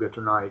is true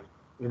vitrinite,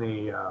 in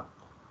a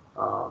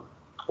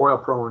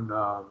oil-prone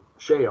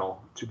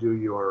shale to do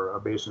your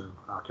basin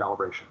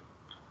calibration.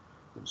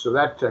 And so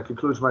that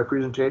concludes my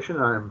presentation.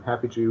 I'm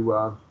happy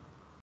to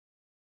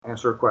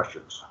answer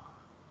questions.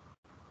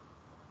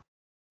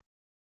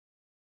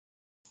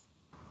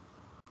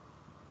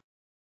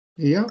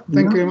 Yeah,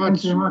 thank you very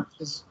much.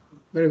 It's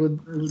very good.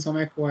 Some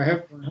echo I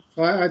have.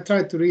 So I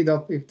tried to read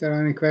up if there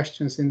are any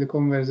questions in the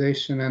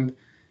conversation, and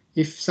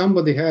if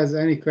somebody has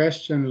any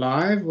question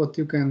live, what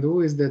you can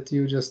do is that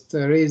you just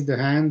raise the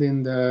hand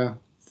in the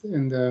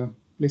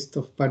list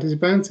of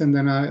participants, and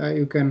then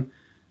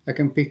I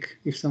can pick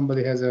if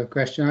somebody has a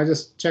question. I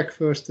just check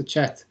first the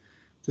chat.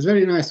 It's a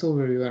very nice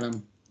overview,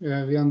 Alan.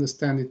 We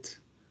understand it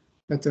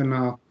better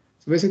now.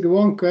 So basically,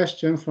 one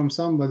question from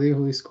somebody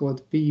who is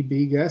called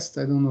PB Guest.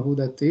 I don't know who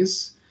that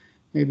is.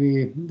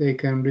 Maybe they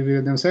can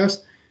reveal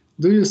themselves.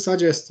 Do you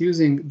suggest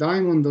using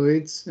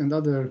diamondoids and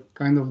other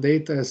kind of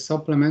data as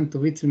supplement to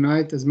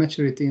vitrinite as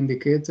maturity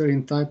indicator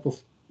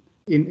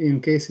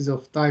in cases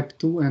of type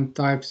 2 and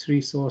type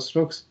 3 source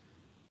rocks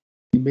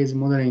in basic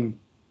modeling?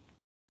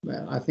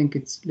 Well, I think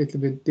it's a little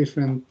bit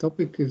different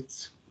topic.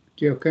 It's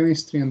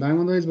geochemistry and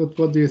diamondoids, but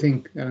what do you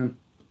think, Alan?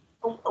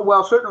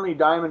 Well, certainly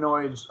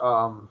diamondoids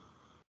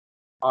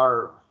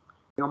are,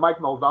 Mike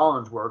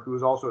Muldown's work, who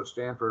was also at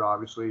Stanford,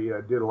 obviously,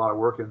 did a lot of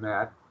work in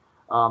that.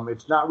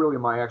 It's not really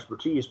my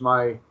expertise.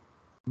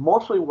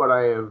 Mostly what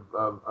I have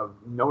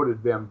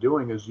noted them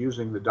doing is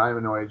using the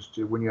diamondoids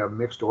to, when you have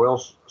mixed oil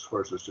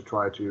sources, to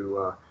try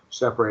to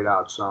separate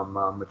out some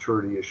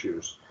maturity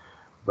issues.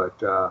 But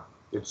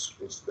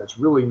that's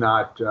really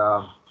not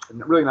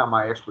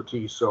my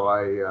expertise. So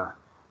I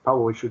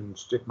probably shouldn't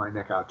stick my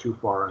neck out too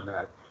far on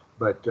that.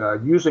 But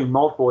using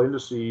multiple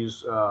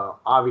indices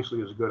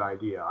obviously is a good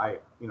idea.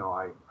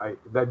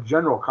 That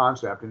general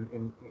concept,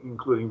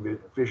 including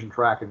fission,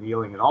 track,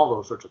 annealing, and all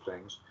those sorts of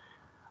things,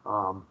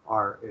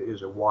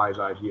 is a wise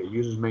idea.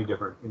 Use as many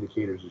different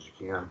indicators as you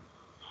can.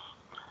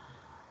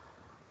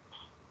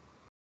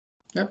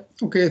 Yep.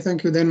 Okay.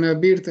 Thank you. Then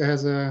Birte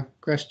has a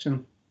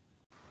question.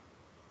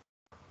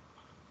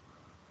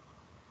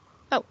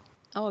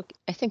 Oh,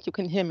 I think you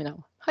can hear me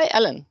now. Hi,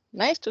 Alan.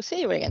 Nice to see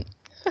you again.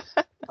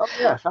 Oh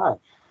yes. Hi.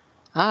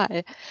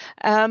 Hi.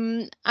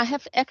 I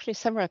have actually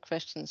several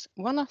questions.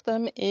 One of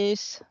them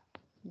is,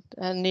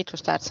 I need to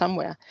start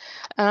somewhere.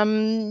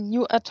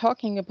 You are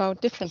talking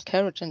about different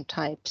kerogen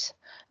types,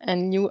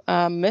 and you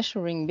are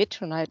measuring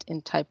vitrinite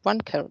in type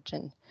 1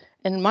 kerogen.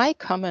 And my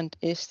comment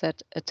is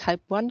that a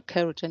type 1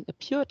 kerogen, a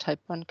pure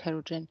type 1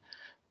 kerogen,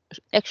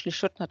 actually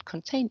should not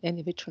contain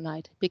any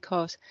vitrinite,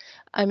 because,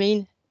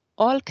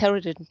 all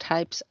kerogen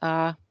types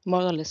are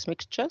more or less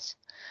mixtures,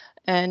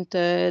 and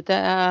there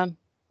are,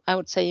 I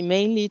would say,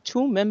 mainly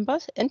two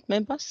end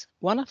members.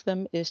 One of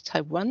them is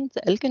type 1,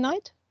 the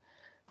alginite.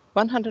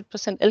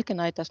 100%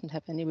 alginite doesn't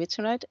have any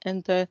vitrinite,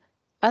 and the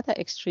other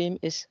extreme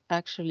is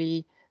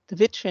actually the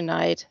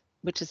vitrinite,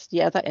 which is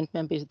the other end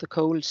member, the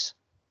coals,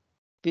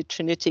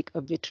 vitrinitic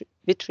or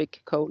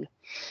vitric coal.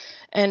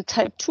 And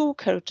type 2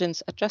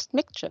 kerogens are just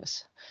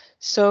mixtures.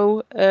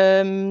 So,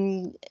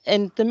 and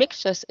the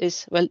mixtures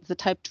is, well, the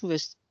type 2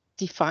 is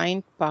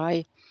defined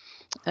by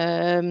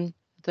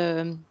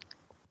the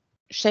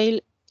shale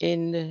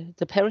in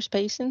the Paris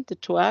Basin, the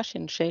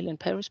Toarcian shale in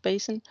Paris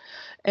Basin,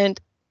 and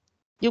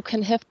you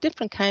can have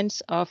different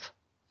kinds of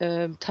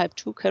type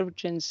 2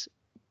 kerogens,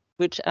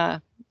 which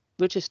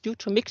is due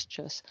to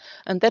mixtures,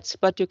 and that's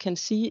what you can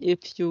see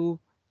if you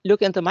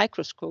look in the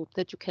microscope,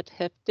 that you can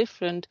have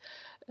different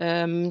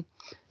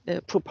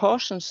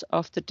proportions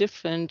of the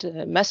different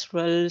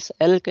mackerels,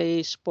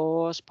 algae,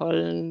 spores,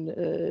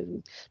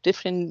 pollen,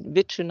 different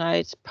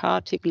vitrinite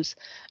particles,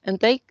 and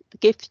they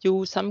give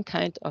you some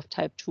kind of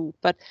type 2,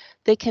 but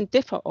they can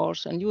differ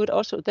also. And you would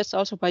also, that's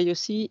also why you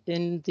see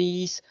in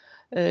these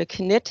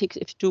kinetics,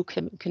 if you do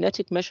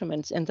kinetic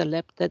measurements in the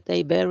lab, that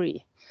they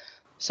vary.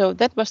 So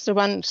that was the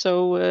one.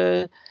 So,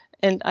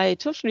 and I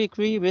totally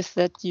agree with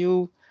that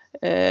you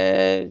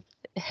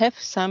have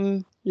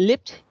some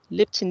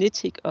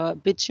liptinitic or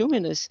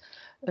bituminous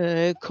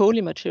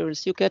coaly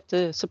materials. You get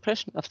the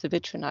suppression of the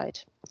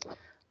vitrinite.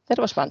 That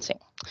was one thing.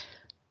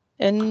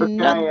 And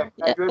can I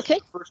address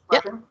the first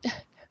question?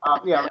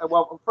 Yeah.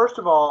 Well, first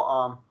of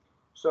all,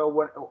 so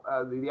what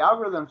the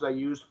algorithms I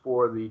used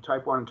for the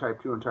type 1 and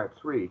type 2 and type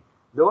 3,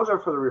 those are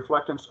for the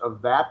reflectance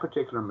of that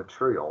particular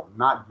material,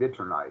 not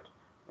vitrinite.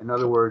 In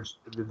other words,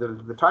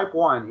 the type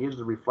 1 is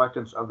the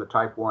reflectance of the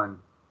type 1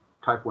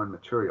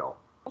 material,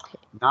 okay.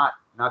 not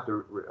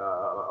the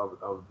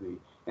of the.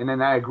 And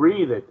then I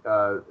agree that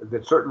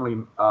that certainly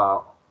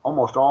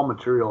almost all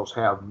materials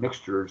have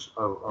mixtures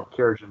of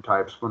kerogen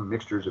types from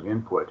mixtures of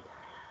input.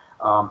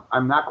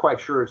 I'm not quite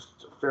sure it's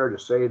fair to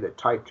say that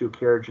type 2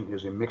 kerogen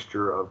is a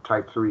mixture of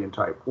type 3 and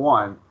type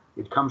 1.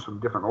 It comes from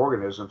different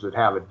organisms that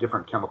have a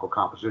different chemical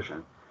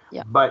composition.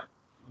 Yeah. But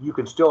you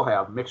can still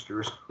have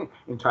mixtures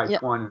in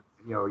type 1.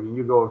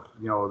 You go,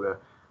 the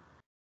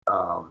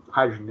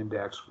hydrogen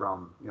index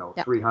from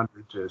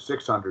 300 to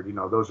 600.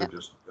 Those are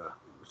just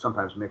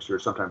sometimes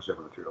mixtures, sometimes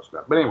different material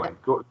stuff. But anyway,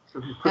 go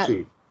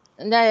proceed.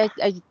 No,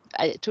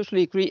 I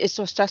totally agree. It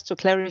was just to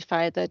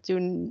clarify that you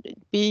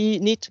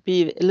need to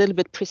be a little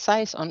bit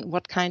precise on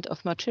what kind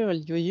of material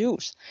you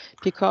use,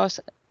 because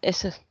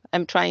as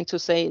I'm trying to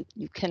say,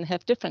 you can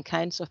have different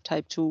kinds of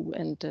type 2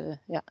 and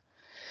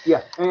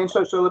Yeah, and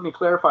so let me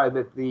clarify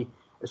that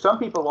some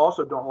people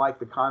also don't like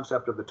the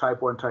concept of the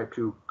type 1, type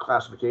 2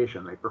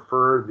 classification. They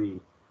prefer the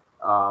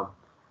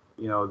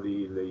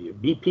the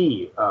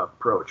BP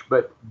approach.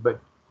 But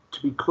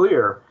to be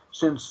clear,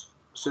 since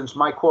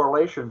my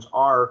correlations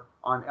are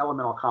on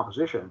elemental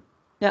composition,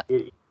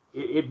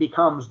 it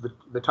becomes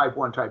the type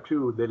 1, type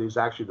 2 that is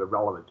actually the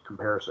relevant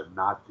comparison,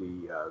 not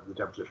the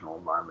depositional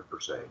environment per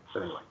se.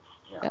 But anyway,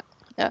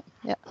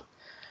 yeah.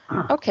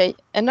 Okay,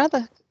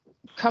 another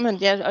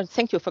comment. Yeah,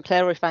 thank you for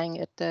clarifying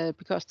it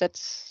because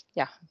that's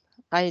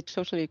I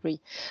totally agree.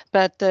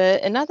 But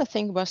another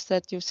thing was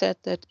that you said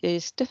that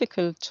it's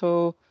difficult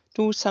to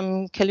do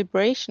some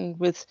calibration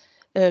with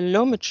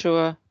low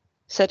mature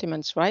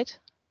sediments, right?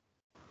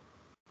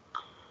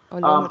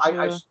 Let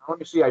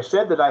me see. I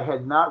said that I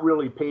had not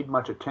really paid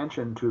much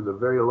attention to the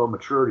very low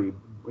maturity.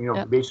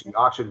 Basically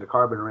oxygen to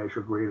carbon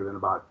ratio greater than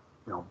about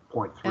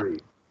 0.3.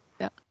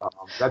 Yeah.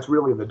 That's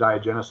really in the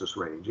diagenesis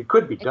range. It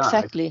could be done.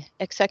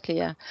 Exactly,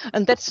 yeah.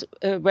 And that's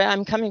where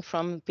I'm coming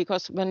from,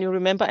 because when you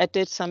remember, I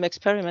did some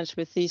experiments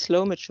with these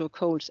low mature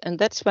coals, and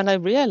that's when I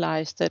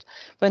realized that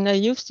when I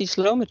used these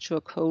low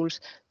mature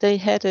coals, they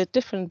had a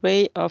different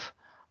way of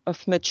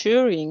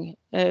maturing,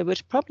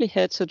 which probably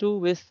had to do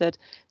with that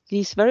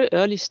these very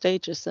early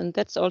stages, and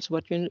that's also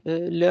what you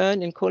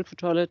learn in coal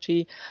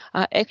petrology,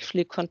 are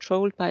actually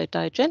controlled by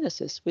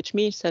diagenesis, which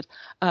means that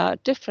a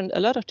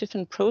lot of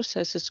different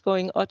processes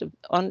going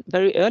on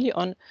very early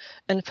on,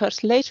 and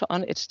first later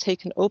on it's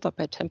taken over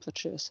by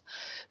temperatures.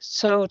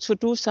 So to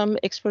do some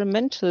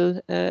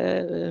experimental,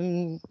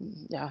 to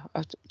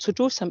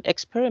do some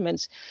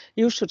experiments,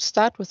 you should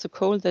start with a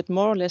coal that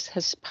more or less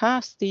has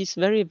passed these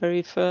very,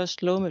 very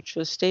first low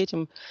mature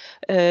stadium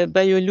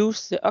where you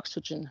lose the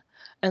oxygen.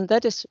 And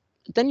that is,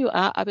 then you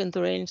are up in the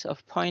range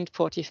of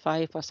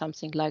 0.45 or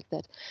something like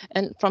that.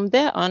 And from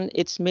there on,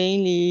 it's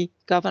mainly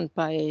governed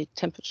by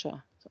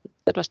temperature. So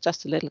that was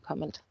just a little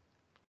comment.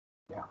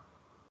 Yeah.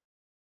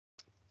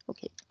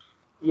 Okay.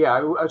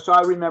 Yeah, so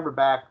I remember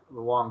back a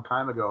long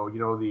time ago,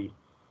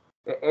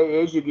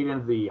 as you get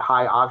into the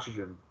high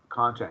oxygen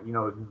content,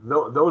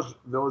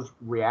 those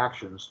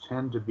reactions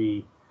tend to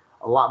be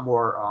a lot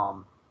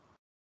more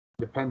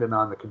dependent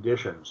on the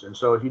conditions. And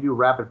so if you do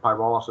rapid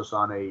pyrolysis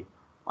on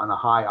a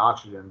high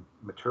oxygen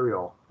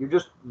material, you're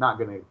just not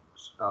going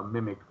to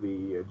mimic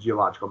the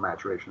geological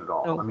maturation at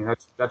all. No. I mean,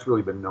 that's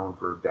really been known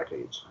for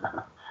decades.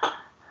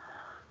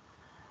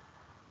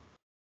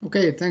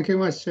 Okay, thank you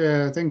much.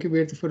 Thank you,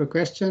 Birte, for the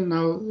question.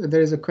 Now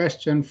there is a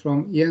question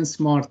from Jens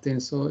Martin.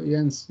 So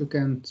Jens, you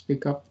can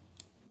speak up.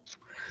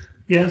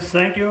 Yes,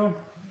 thank you.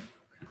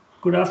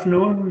 Good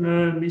afternoon,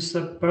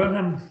 Mr.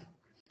 Burnham.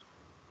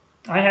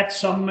 I had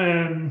some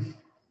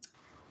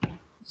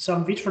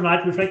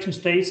vitrinite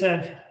reflectance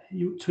data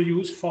to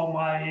use for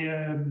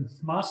my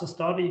master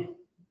study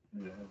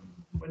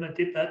when I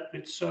did that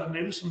with Sir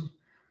Nielsen,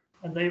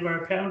 and they were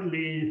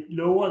apparently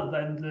lower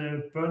than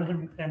the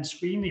Burnham and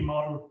Sweeney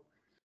model.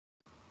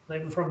 They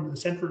were from the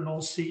central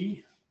North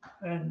Sea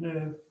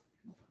and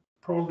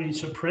probably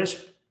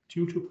suppressed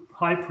due to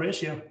high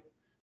pressure.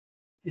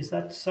 Is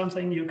that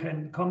something you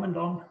can comment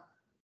on?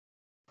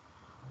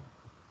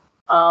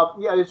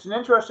 Yeah, it's an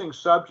interesting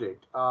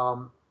subject.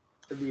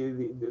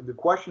 The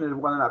question is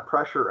whether or not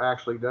pressure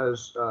actually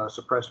does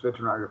suppress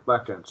vitrinite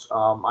reflectance.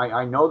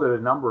 I know that a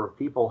number of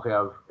people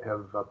have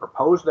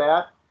proposed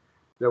that.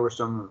 There was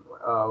some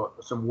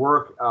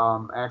work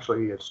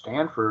actually at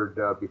Stanford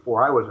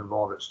before I was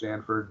involved at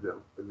Stanford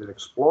that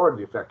explored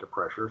the effect of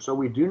pressure. So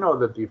we do know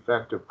that the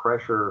effect of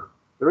pressure,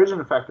 there is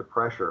an effect of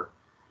pressure.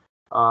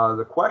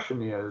 The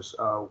question is,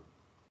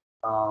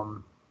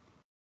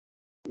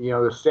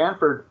 the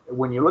Stanford,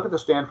 when you look at the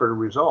Stanford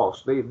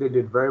results, they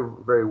did very,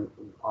 very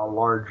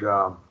large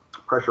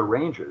pressure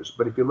ranges.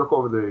 But if you look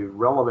over the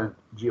relevant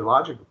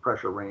geologic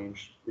pressure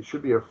range, it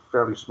should be a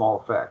fairly small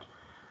effect.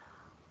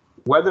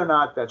 Whether or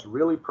not that's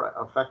really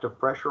effective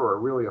pressure or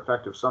really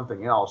effective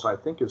something else, I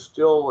think is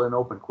still an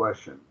open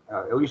question,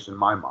 at least in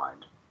my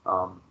mind.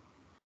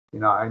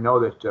 I know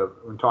that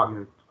when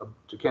talking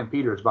to Ken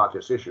Peters about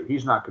this issue,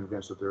 he's not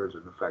convinced that there is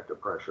an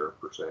effective pressure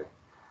per se.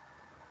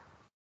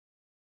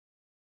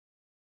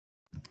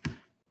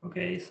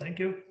 Okay, thank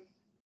you.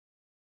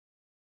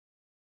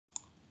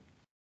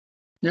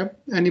 Yep.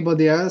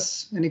 Anybody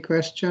else? Any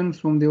question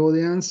from the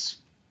audience?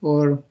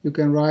 Or you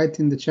can write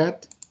in the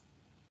chat.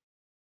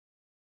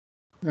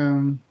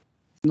 No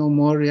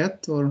more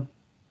yet, or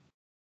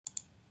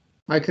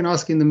I can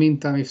ask in the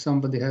meantime if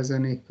somebody has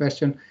any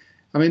question.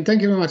 I mean,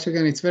 thank you very much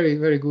again. It's very,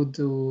 very good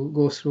to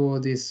go through all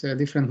these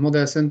different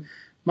models. And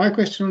my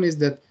question is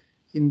that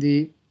in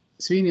the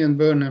Sweeney and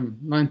Burnham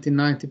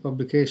 1990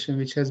 publication,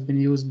 which has been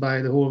used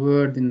by the whole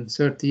world in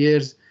 30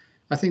 years,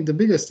 I think the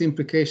biggest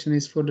implication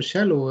is for the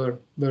shallower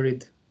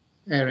buried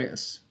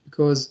areas,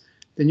 because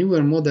the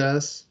newer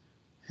models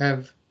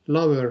have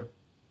lower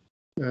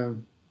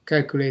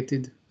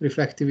calculated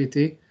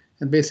reflectivity,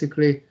 and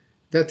basically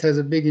that has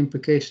a big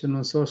implication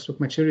on source rock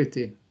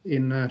maturity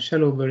in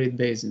shallow buried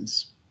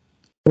basins.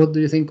 What do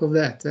you think of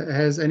that?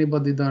 Has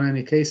anybody done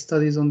any case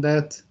studies on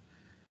that,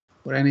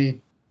 or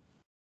any?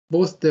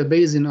 Both the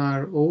basin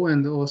RO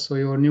and also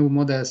your new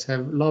models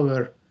have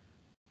lower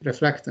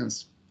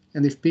reflectance,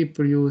 and if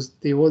people used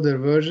the older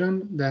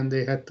version, then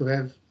they had to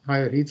have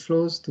higher heat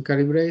flows to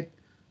calibrate,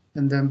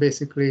 and then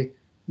basically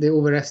they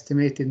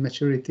overestimated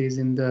maturities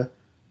in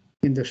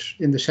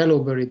the shallow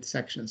buried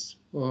sections.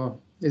 Or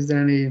is there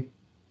any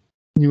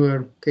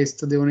newer case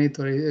study on it,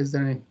 or is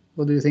there any?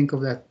 What do you think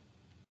of that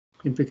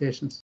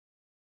implications?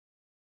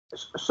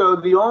 So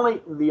the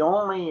only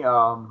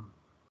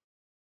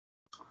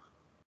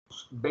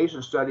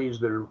basin studies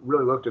that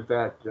really looked at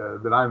that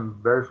that I'm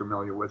very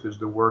familiar with is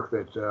the work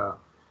that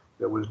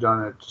that was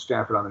done at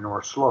Stanford on the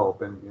North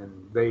Slope,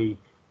 and they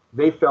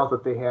felt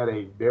that they had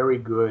a very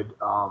good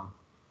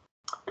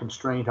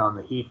constraint on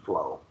the heat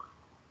flow,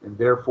 and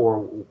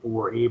therefore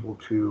were able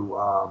to,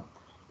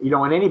 you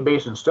know, in any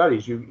basin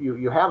studies,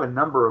 you have a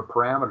number of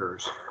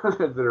parameters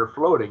that are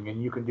floating,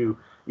 and you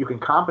can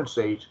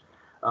compensate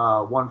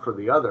one for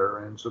the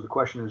other, and so the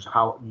question is,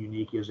 how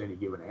unique is any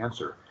given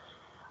answer?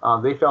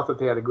 They felt that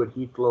they had a good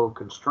heat flow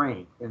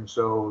constraint, and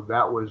so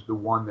that was the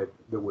one that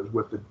was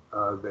with the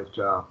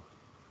that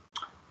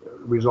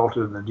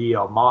resulted in the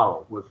DL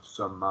model with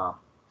some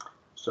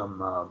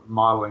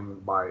modeling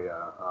by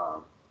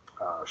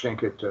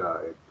Schenket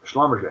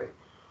Schlumberger.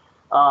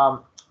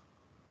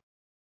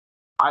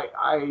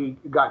 I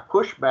got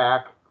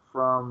pushback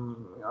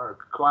from our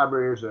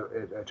collaborators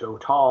at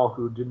Total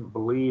who didn't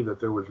believe that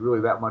there was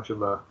really that much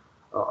of a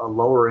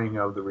lowering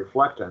of the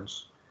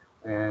reflectance.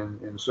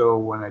 And so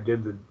when I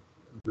did the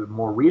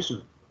more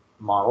recent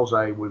models,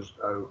 I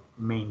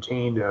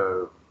maintained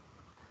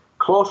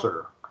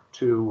closer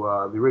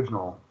to the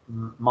original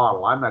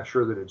model. I'm not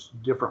sure that it's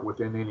different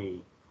within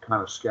any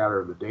kind of scatter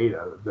of the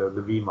data,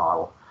 the V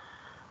model,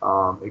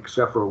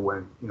 except for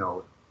when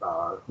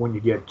when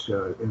you get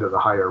into the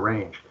higher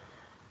range.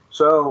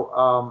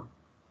 So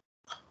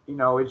you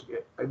know,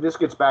 this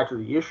gets back to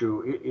the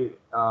issue.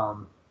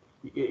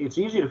 It's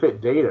easy to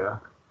fit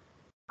data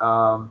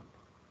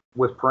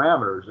with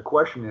parameters. The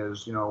question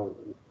is, you know,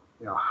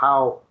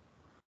 how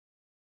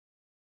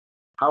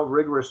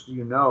rigorous do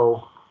you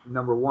know?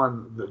 Number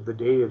one, the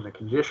data and the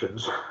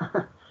conditions,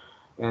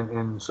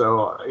 and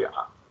so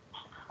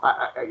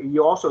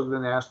you also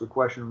then ask the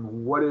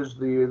question: what is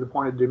the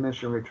point of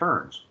diminishing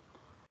returns?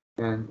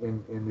 And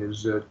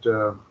is it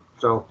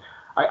so?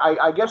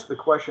 I guess the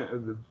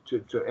question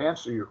to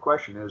answer your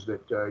question is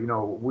that you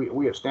know,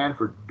 we at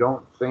Stanford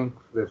don't think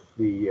that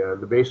the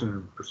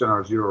basin percent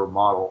R0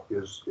 model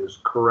is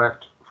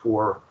correct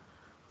for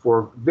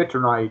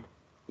vitrinite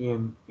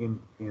in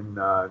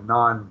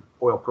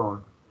non-oil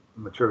prone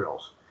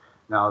materials.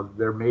 Now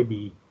there may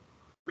be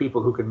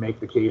people who can make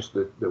the case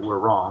that we're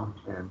wrong,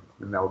 and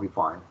that will be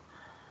fine.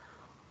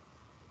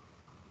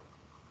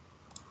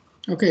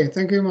 Okay,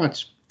 thank you very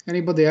much.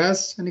 Anybody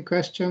else? Any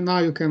question? Now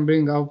you can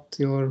bring out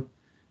your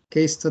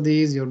case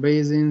studies, your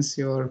basins,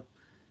 your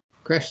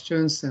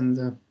questions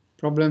and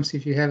problems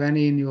if you have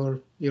any in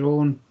your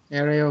own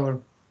area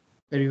or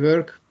where you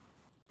work.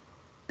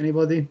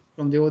 Anybody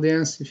from the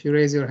audience? If you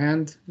raise your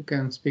hand, you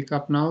can speak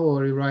up now,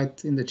 or you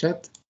write in the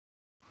chat.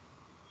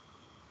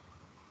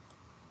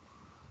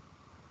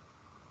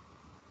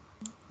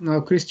 Now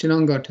Christian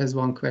Angart has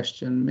one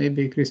question.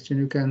 Maybe Christian,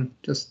 you can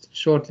just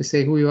shortly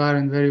say who you are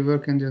and where you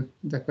work and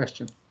the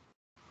question.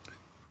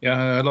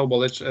 Yeah, hello,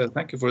 Bolich.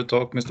 Thank you for the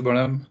talk, Mr.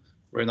 Burnham.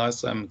 Very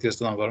nice. I'm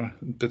Christian Angart,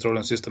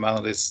 petroleum system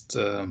analyst,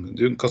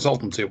 doing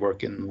consultancy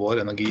work in Vår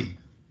Energi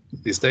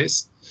these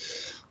days,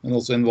 and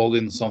also involved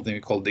in something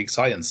we call Dig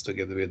Science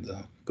together with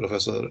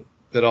Professor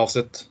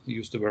Alan. He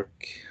used to work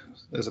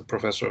as a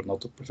professor,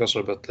 not a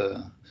professor, but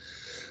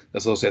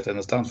associate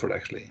in Stanford,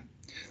 actually.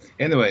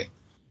 Anyway,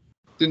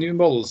 the new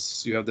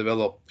models you have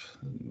developed,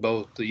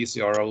 both the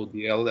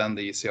ECRO-DL and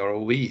the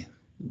ECRO-V,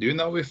 do you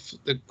know if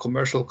the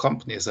commercial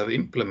companies have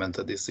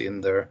implemented this in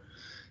their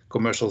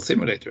commercial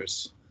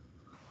simulators?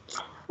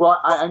 Well,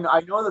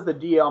 I know that the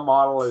DL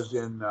model is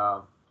in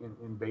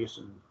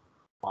basin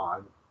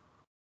mod.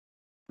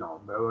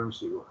 No, but let me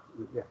see.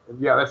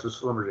 Yeah, that's the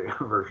Schlumberger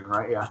version,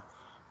 right? Yeah.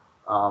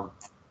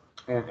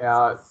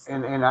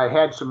 And I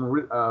had some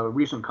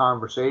recent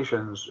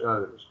conversations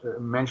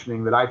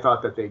mentioning that I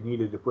thought that they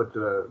needed to put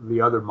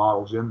the other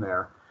models in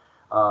there.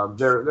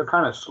 They're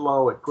kind of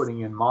slow at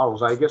putting in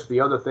models. I guess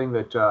the other thing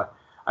that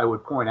I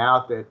would point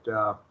out that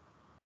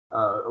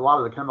a lot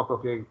of the chemical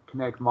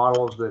kinetic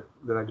models that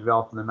I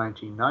developed in the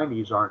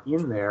 1990s aren't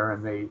in there,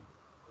 and a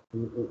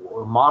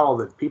model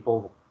that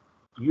people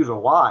use a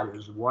lot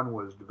is one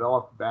was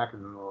developed back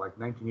in like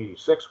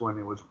 1986 when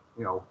it was,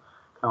 you know,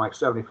 kind of like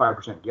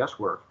 75%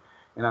 guesswork,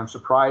 and I'm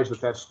surprised that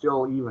that's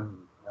still even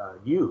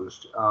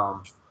used.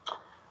 So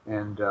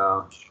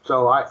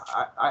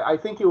I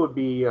think it would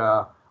be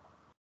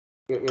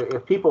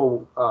if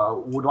people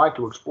would like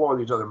to explore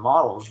these other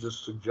models,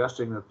 just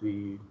suggesting that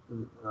the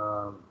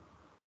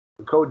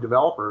code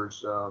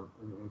developers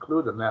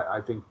include them, that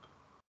I think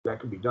that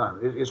can be done.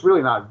 It's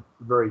really not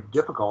very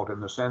difficult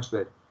in the sense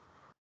that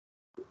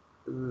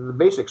the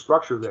basic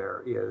structure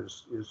there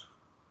is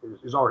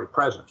already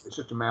present. It's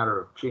just a matter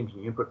of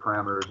changing the input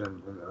parameters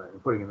and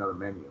putting another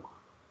menu.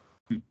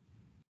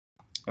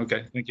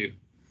 Okay, thank you.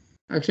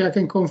 Actually, I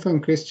can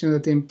confirm, Christian,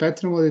 that in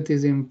petroleum it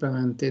is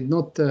implemented,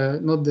 not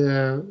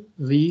the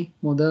V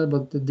model,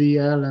 but the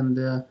DL and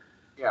the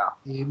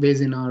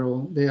basin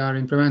RO. They are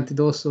implemented.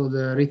 Also,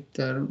 the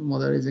Ritter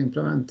model is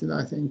implemented,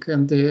 I think,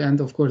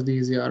 and of course the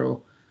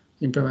EZRO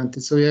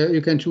implemented. So yeah,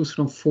 you can choose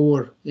from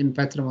 4 in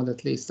PetroMod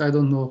at least. I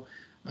don't know,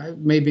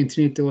 maybe in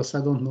Trinity was,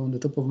 I don't know on the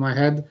top of my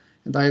head,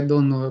 and I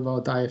don't know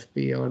about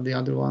IFP or the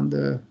other one,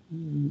 the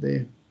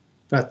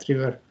Pratt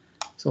River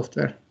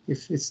software,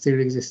 if it still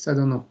exists, I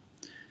don't know.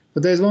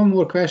 But there's one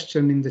more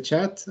question in the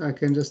chat. I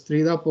can just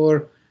read up,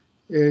 or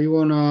you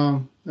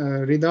wanna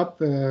read up,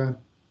 Per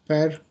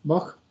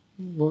Bach?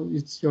 Well,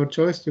 it's your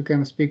choice. You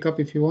can speak up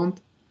if you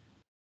want.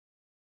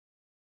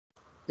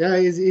 Yeah,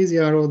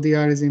 EasyRO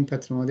DR is in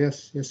PetroMod.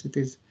 Yes, it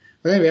is.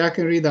 But anyway, I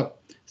can read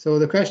up. So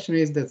the question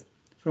is that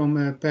from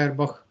Per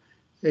Bach,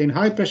 in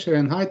high pressure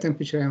and high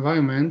temperature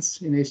environments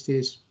in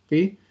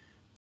HTHP,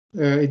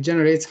 it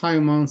generates high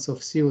amounts of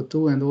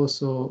CO2 and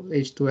also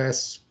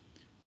H2S.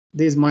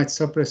 These might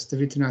suppress the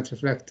vitrinite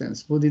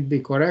reflectance. Would it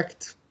be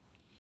correct?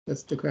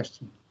 That's the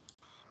question.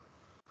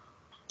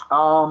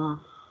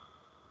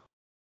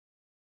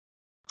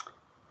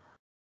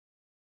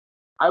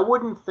 I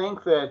wouldn't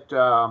think that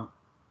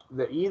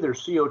that either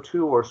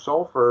CO2 or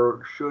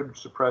sulfur should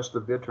suppress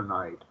the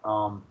vitrinite.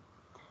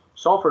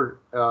 Sulfur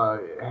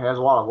has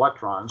a lot of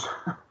electrons,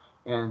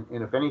 and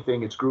if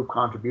anything, its group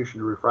contribution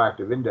to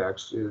refractive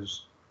index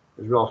is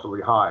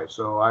relatively high.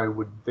 So I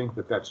would think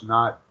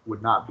that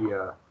would not be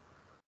a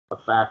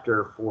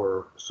factor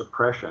for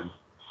suppression.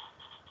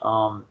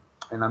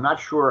 And I'm not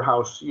sure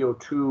how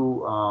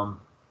CO2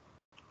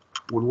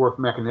 would work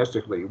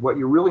mechanistically. What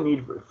you really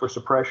need for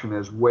suppression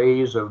is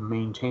ways of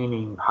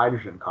maintaining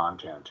hydrogen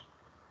content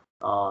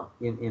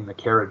in the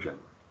kerogen,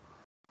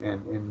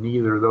 and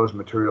neither of those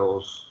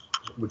materials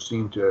would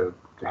seem to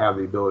have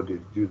the ability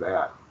to do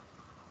that.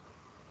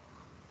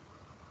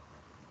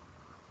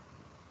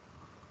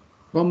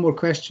 One more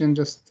question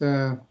just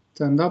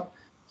turned up.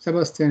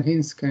 Sebastian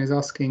Hinsken is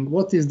asking,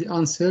 what is the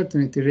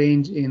uncertainty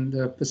range in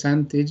the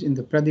percentage in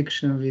the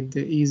prediction with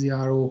the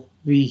EasyRO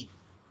V,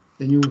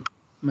 the new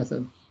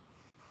method?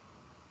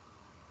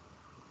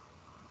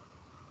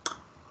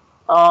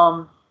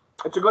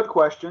 It's a good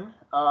question.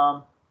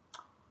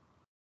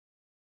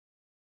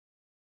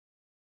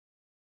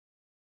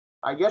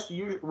 I guess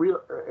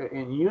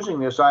in using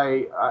this,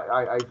 I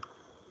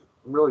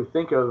really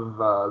think of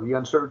the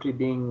uncertainty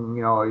being,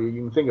 you know, you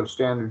can think of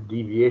standard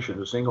deviations,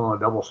 a single and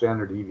a double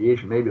standard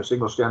deviation. Maybe a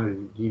single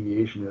standard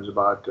deviation is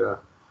about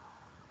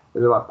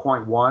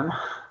 0.1,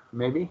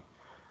 maybe.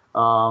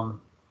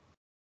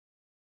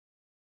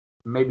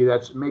 Maybe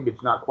it's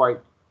not quite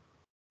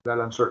that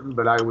uncertain,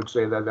 but I would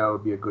say that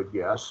would be a good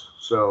guess.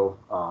 So,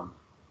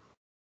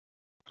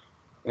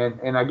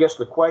 and I guess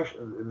the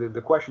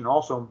question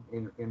also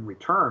in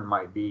return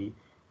might be,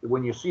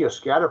 when you see a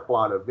scatter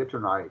plot of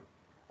vitrinite,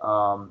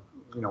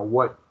 you know,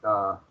 what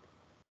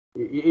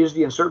is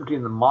the uncertainty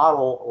in the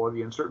model or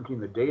the uncertainty in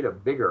the data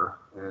bigger?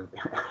 And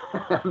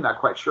I'm not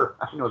quite sure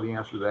I know the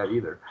answer to that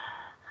either.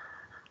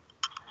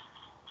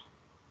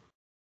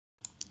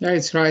 Yeah,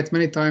 it's right.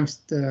 Many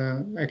times,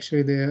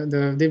 actually,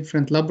 the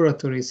different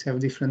laboratories have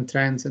different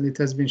trends, and it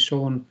has been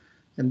shown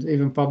and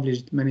even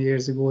published many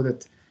years ago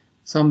that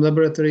some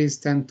laboratories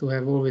tend to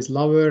have always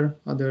lower,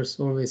 others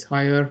always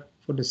higher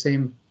for the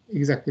same,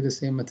 exactly the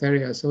same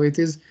material. So it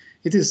is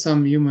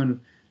some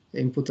human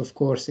input, of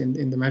course,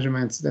 in the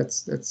measurements.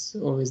 That's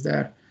always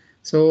there.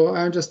 So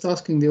I'm just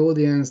asking the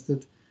audience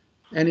that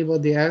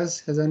anybody else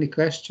has any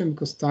question,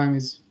 because time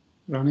is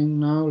running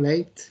now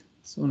late.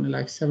 It's only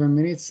like 7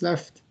 minutes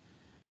left.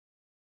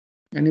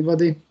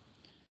 Anybody?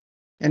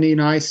 Any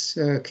nice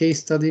case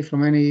study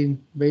from any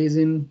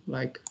basin,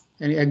 like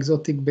any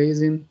exotic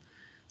basin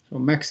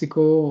from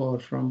Mexico or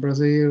from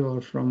Brazil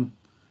or from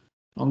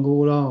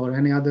Angola or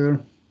any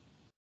other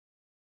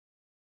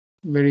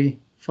very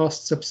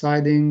fast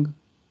subsiding?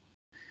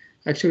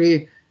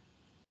 Actually,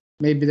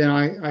 maybe then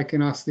I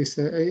can ask this,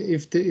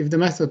 if the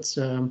methods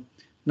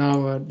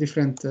now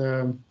different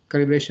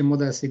calibration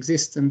models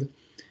exist, and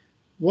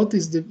what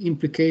is the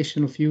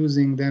implication of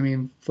using them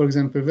in, for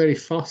example, very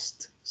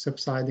fast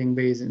subsiding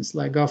basins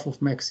like Gulf of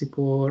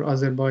Mexico or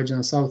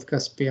Azerbaijan, South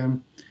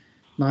Caspian,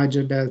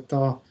 Niger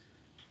Delta?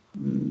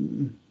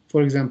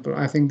 For example,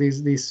 I think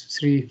these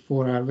 3-4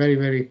 are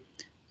very,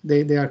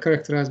 they are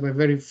characterized by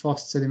very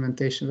fast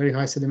sedimentation, very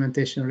high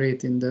sedimentation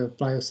rate in the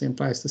Pliocene,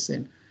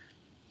 Pleistocene.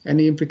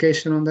 Any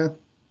implication on that?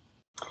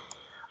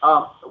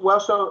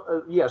 Well,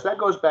 so yes, that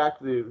goes back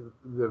to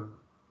the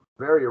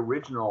very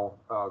original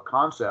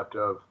concept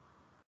of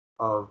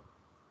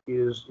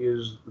is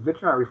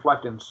vitrinite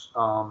reflectance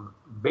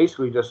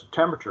basically just a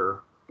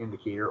temperature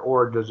indicator,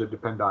 or does it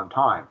depend on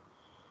time?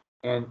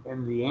 And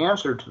the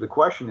answer to the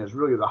question is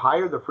really, the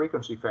higher the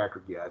frequency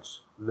factor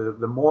gets,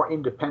 the more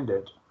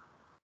independent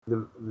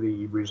the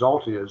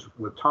result is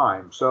with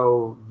time.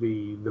 So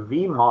the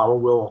V model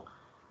will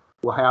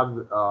have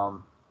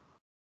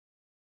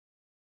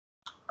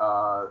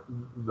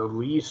the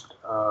least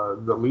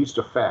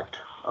effect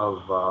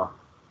of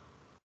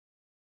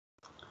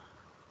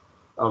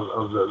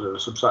the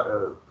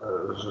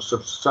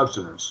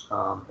subsidence,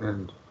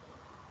 and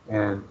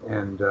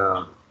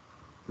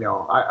you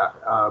know,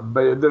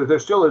 but there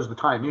still is the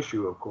time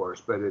issue, of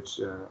course, but it's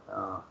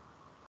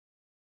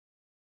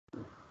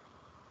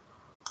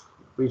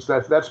least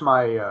that's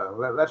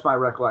my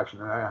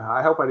recollection.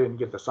 I hope I didn't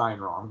get the sign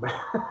wrong,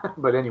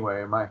 but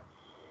anyway,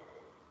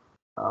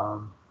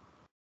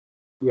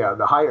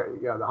 the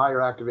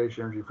higher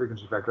activation energy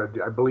frequency factor,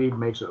 I believe,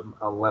 makes it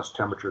less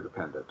temperature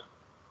dependent.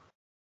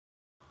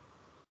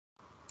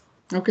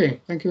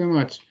 Okay, thank you very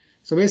much.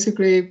 So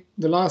basically,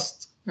 the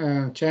last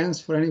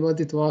chance for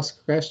anybody to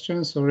ask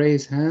questions or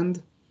raise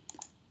hand.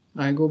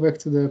 I go back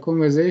to the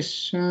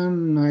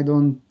conversation. I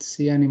don't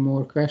see any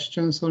more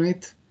questions on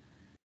it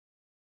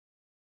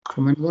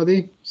from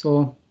anybody.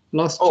 So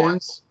last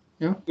chance.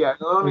 Yeah. Yeah.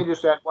 Let me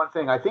just add one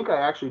thing. I think I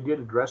actually did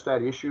address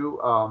that issue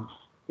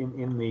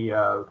in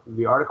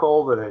the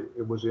article that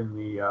it was in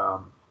the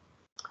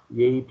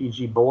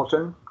APG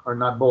bulletin, or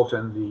not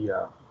bulletin.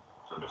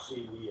 Let's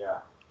see,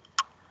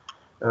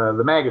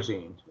 the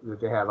magazine that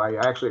they have. I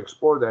actually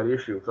explored that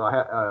issue. So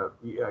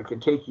I can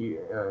take you,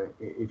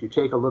 if you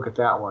take a look at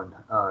that one.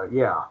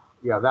 Yeah,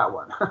 that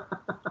one.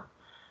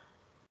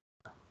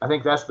 I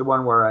think that's the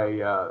one where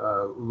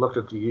I looked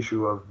at the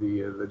issue of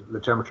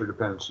the temperature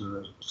dependence and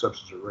the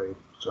substitute rate.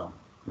 So,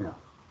 yeah.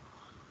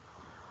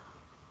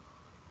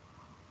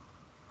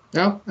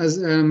 Yeah, as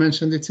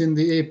mentioned, it's in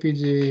the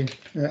APG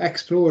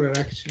Explorer,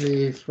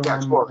 actually,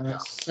 from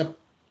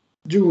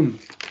June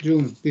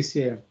this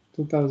year,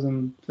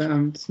 2000.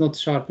 It's not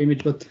sharp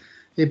image, but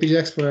APG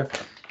Explorer.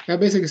 Yeah,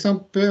 basically,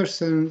 some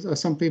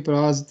people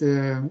asked,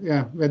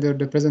 whether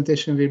the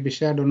presentation will be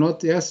shared or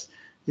not. Yes,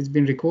 it's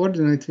been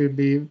recorded and it will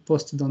be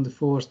posted on the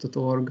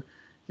force.org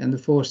and the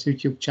Force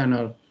YouTube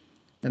channel.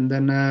 And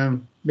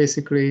then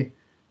basically,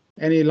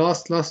 any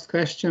last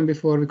question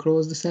before we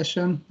close the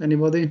session?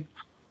 Anybody?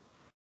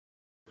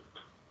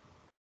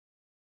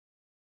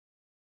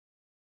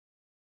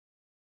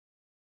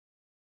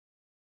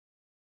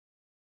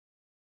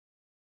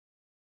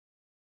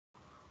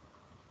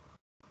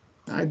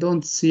 I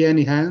don't see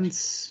any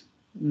hands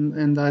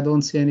and I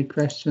don't see any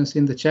questions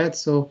in the chat.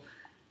 So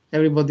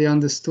everybody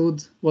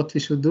understood what we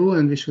should do,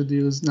 and we should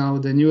use now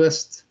the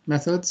newest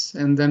methods.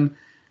 And then,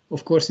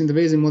 of course, in the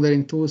basic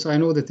modeling tools, I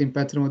know that in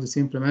Petromod it's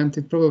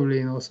implemented, probably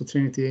in also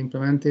Trinity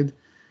implemented.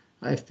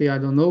 IFP, I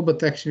don't know,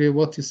 but actually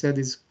what you said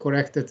is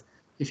correct, that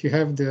if you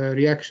have the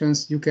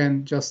reactions, you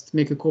can just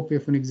make a copy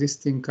of an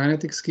existing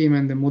kinetic scheme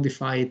and then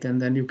modify it,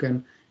 and then you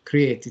can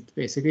create it.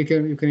 Basically,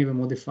 you can even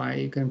modify,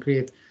 you can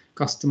create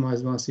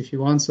customized ones if you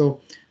want.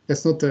 So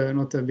that's not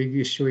a big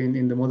issue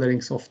in the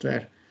modeling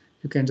software.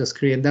 You can just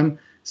create them.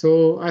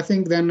 So I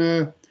think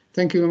then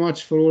thank you very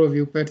much for all of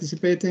you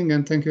participating,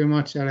 and thank you very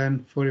much,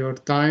 Alan, for your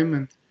time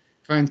and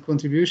kind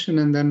contribution.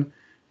 And then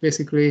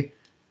basically,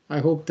 I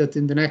hope that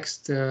in the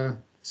next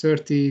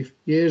 30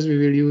 years we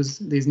will use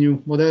these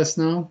new models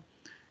now.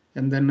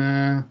 And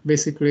then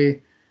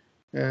basically,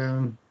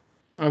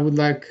 I would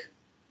like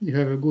you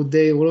have a good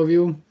day, all of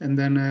you. And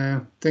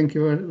then thank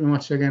you very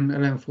much again,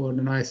 Alan, for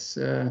the nice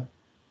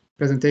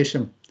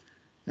presentation.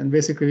 And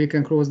basically, we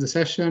can close the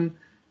session.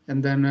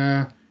 And then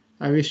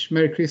I wish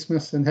Merry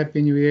Christmas and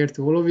Happy New Year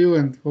to all of you.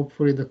 And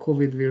hopefully the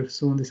COVID will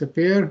soon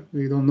disappear.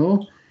 We don't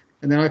know.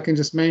 And then I can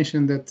just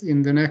mention that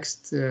in the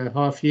next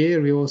half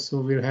year, we also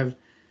will have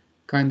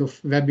kind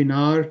of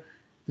webinar,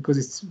 because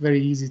it's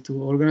very easy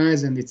to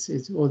organize, and it's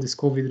all these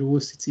COVID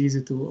rules, it's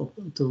easy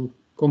to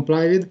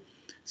comply with.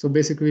 So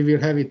basically we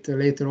will have it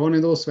later on.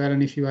 And also,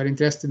 Alan, if you are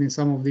interested in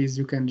some of these,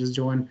 you can just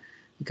join.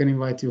 We can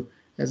invite you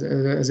as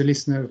a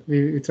listener.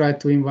 We tried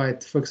to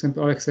invite, for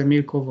example, Alexei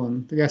Milkov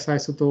on the gas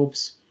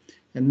isotopes,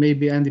 and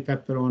maybe Andy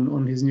Pepper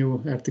on his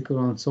new article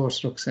on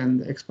source rocks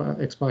and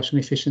expulsion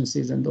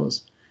efficiencies and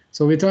those.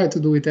 So we try to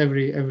do it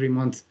every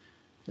month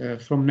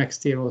from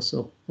next year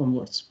also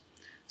onwards.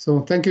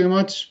 So thank you very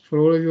much for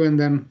all of you, and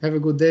then have a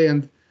good day,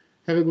 and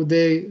have a good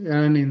day.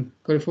 And in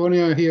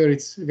California, here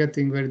it's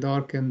getting very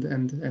dark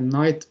and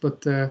night,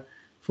 but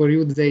for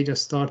you the day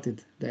just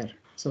started there.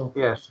 So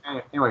yes.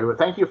 Anyway, well,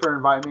 thank you for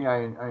inviting me.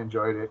 I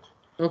enjoyed it.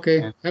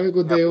 Okay, and have a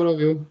good day, all of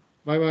you.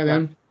 Bye bye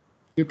then.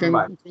 You can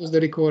close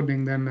the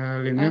recording then,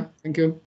 Lynn. Yeah, thank you.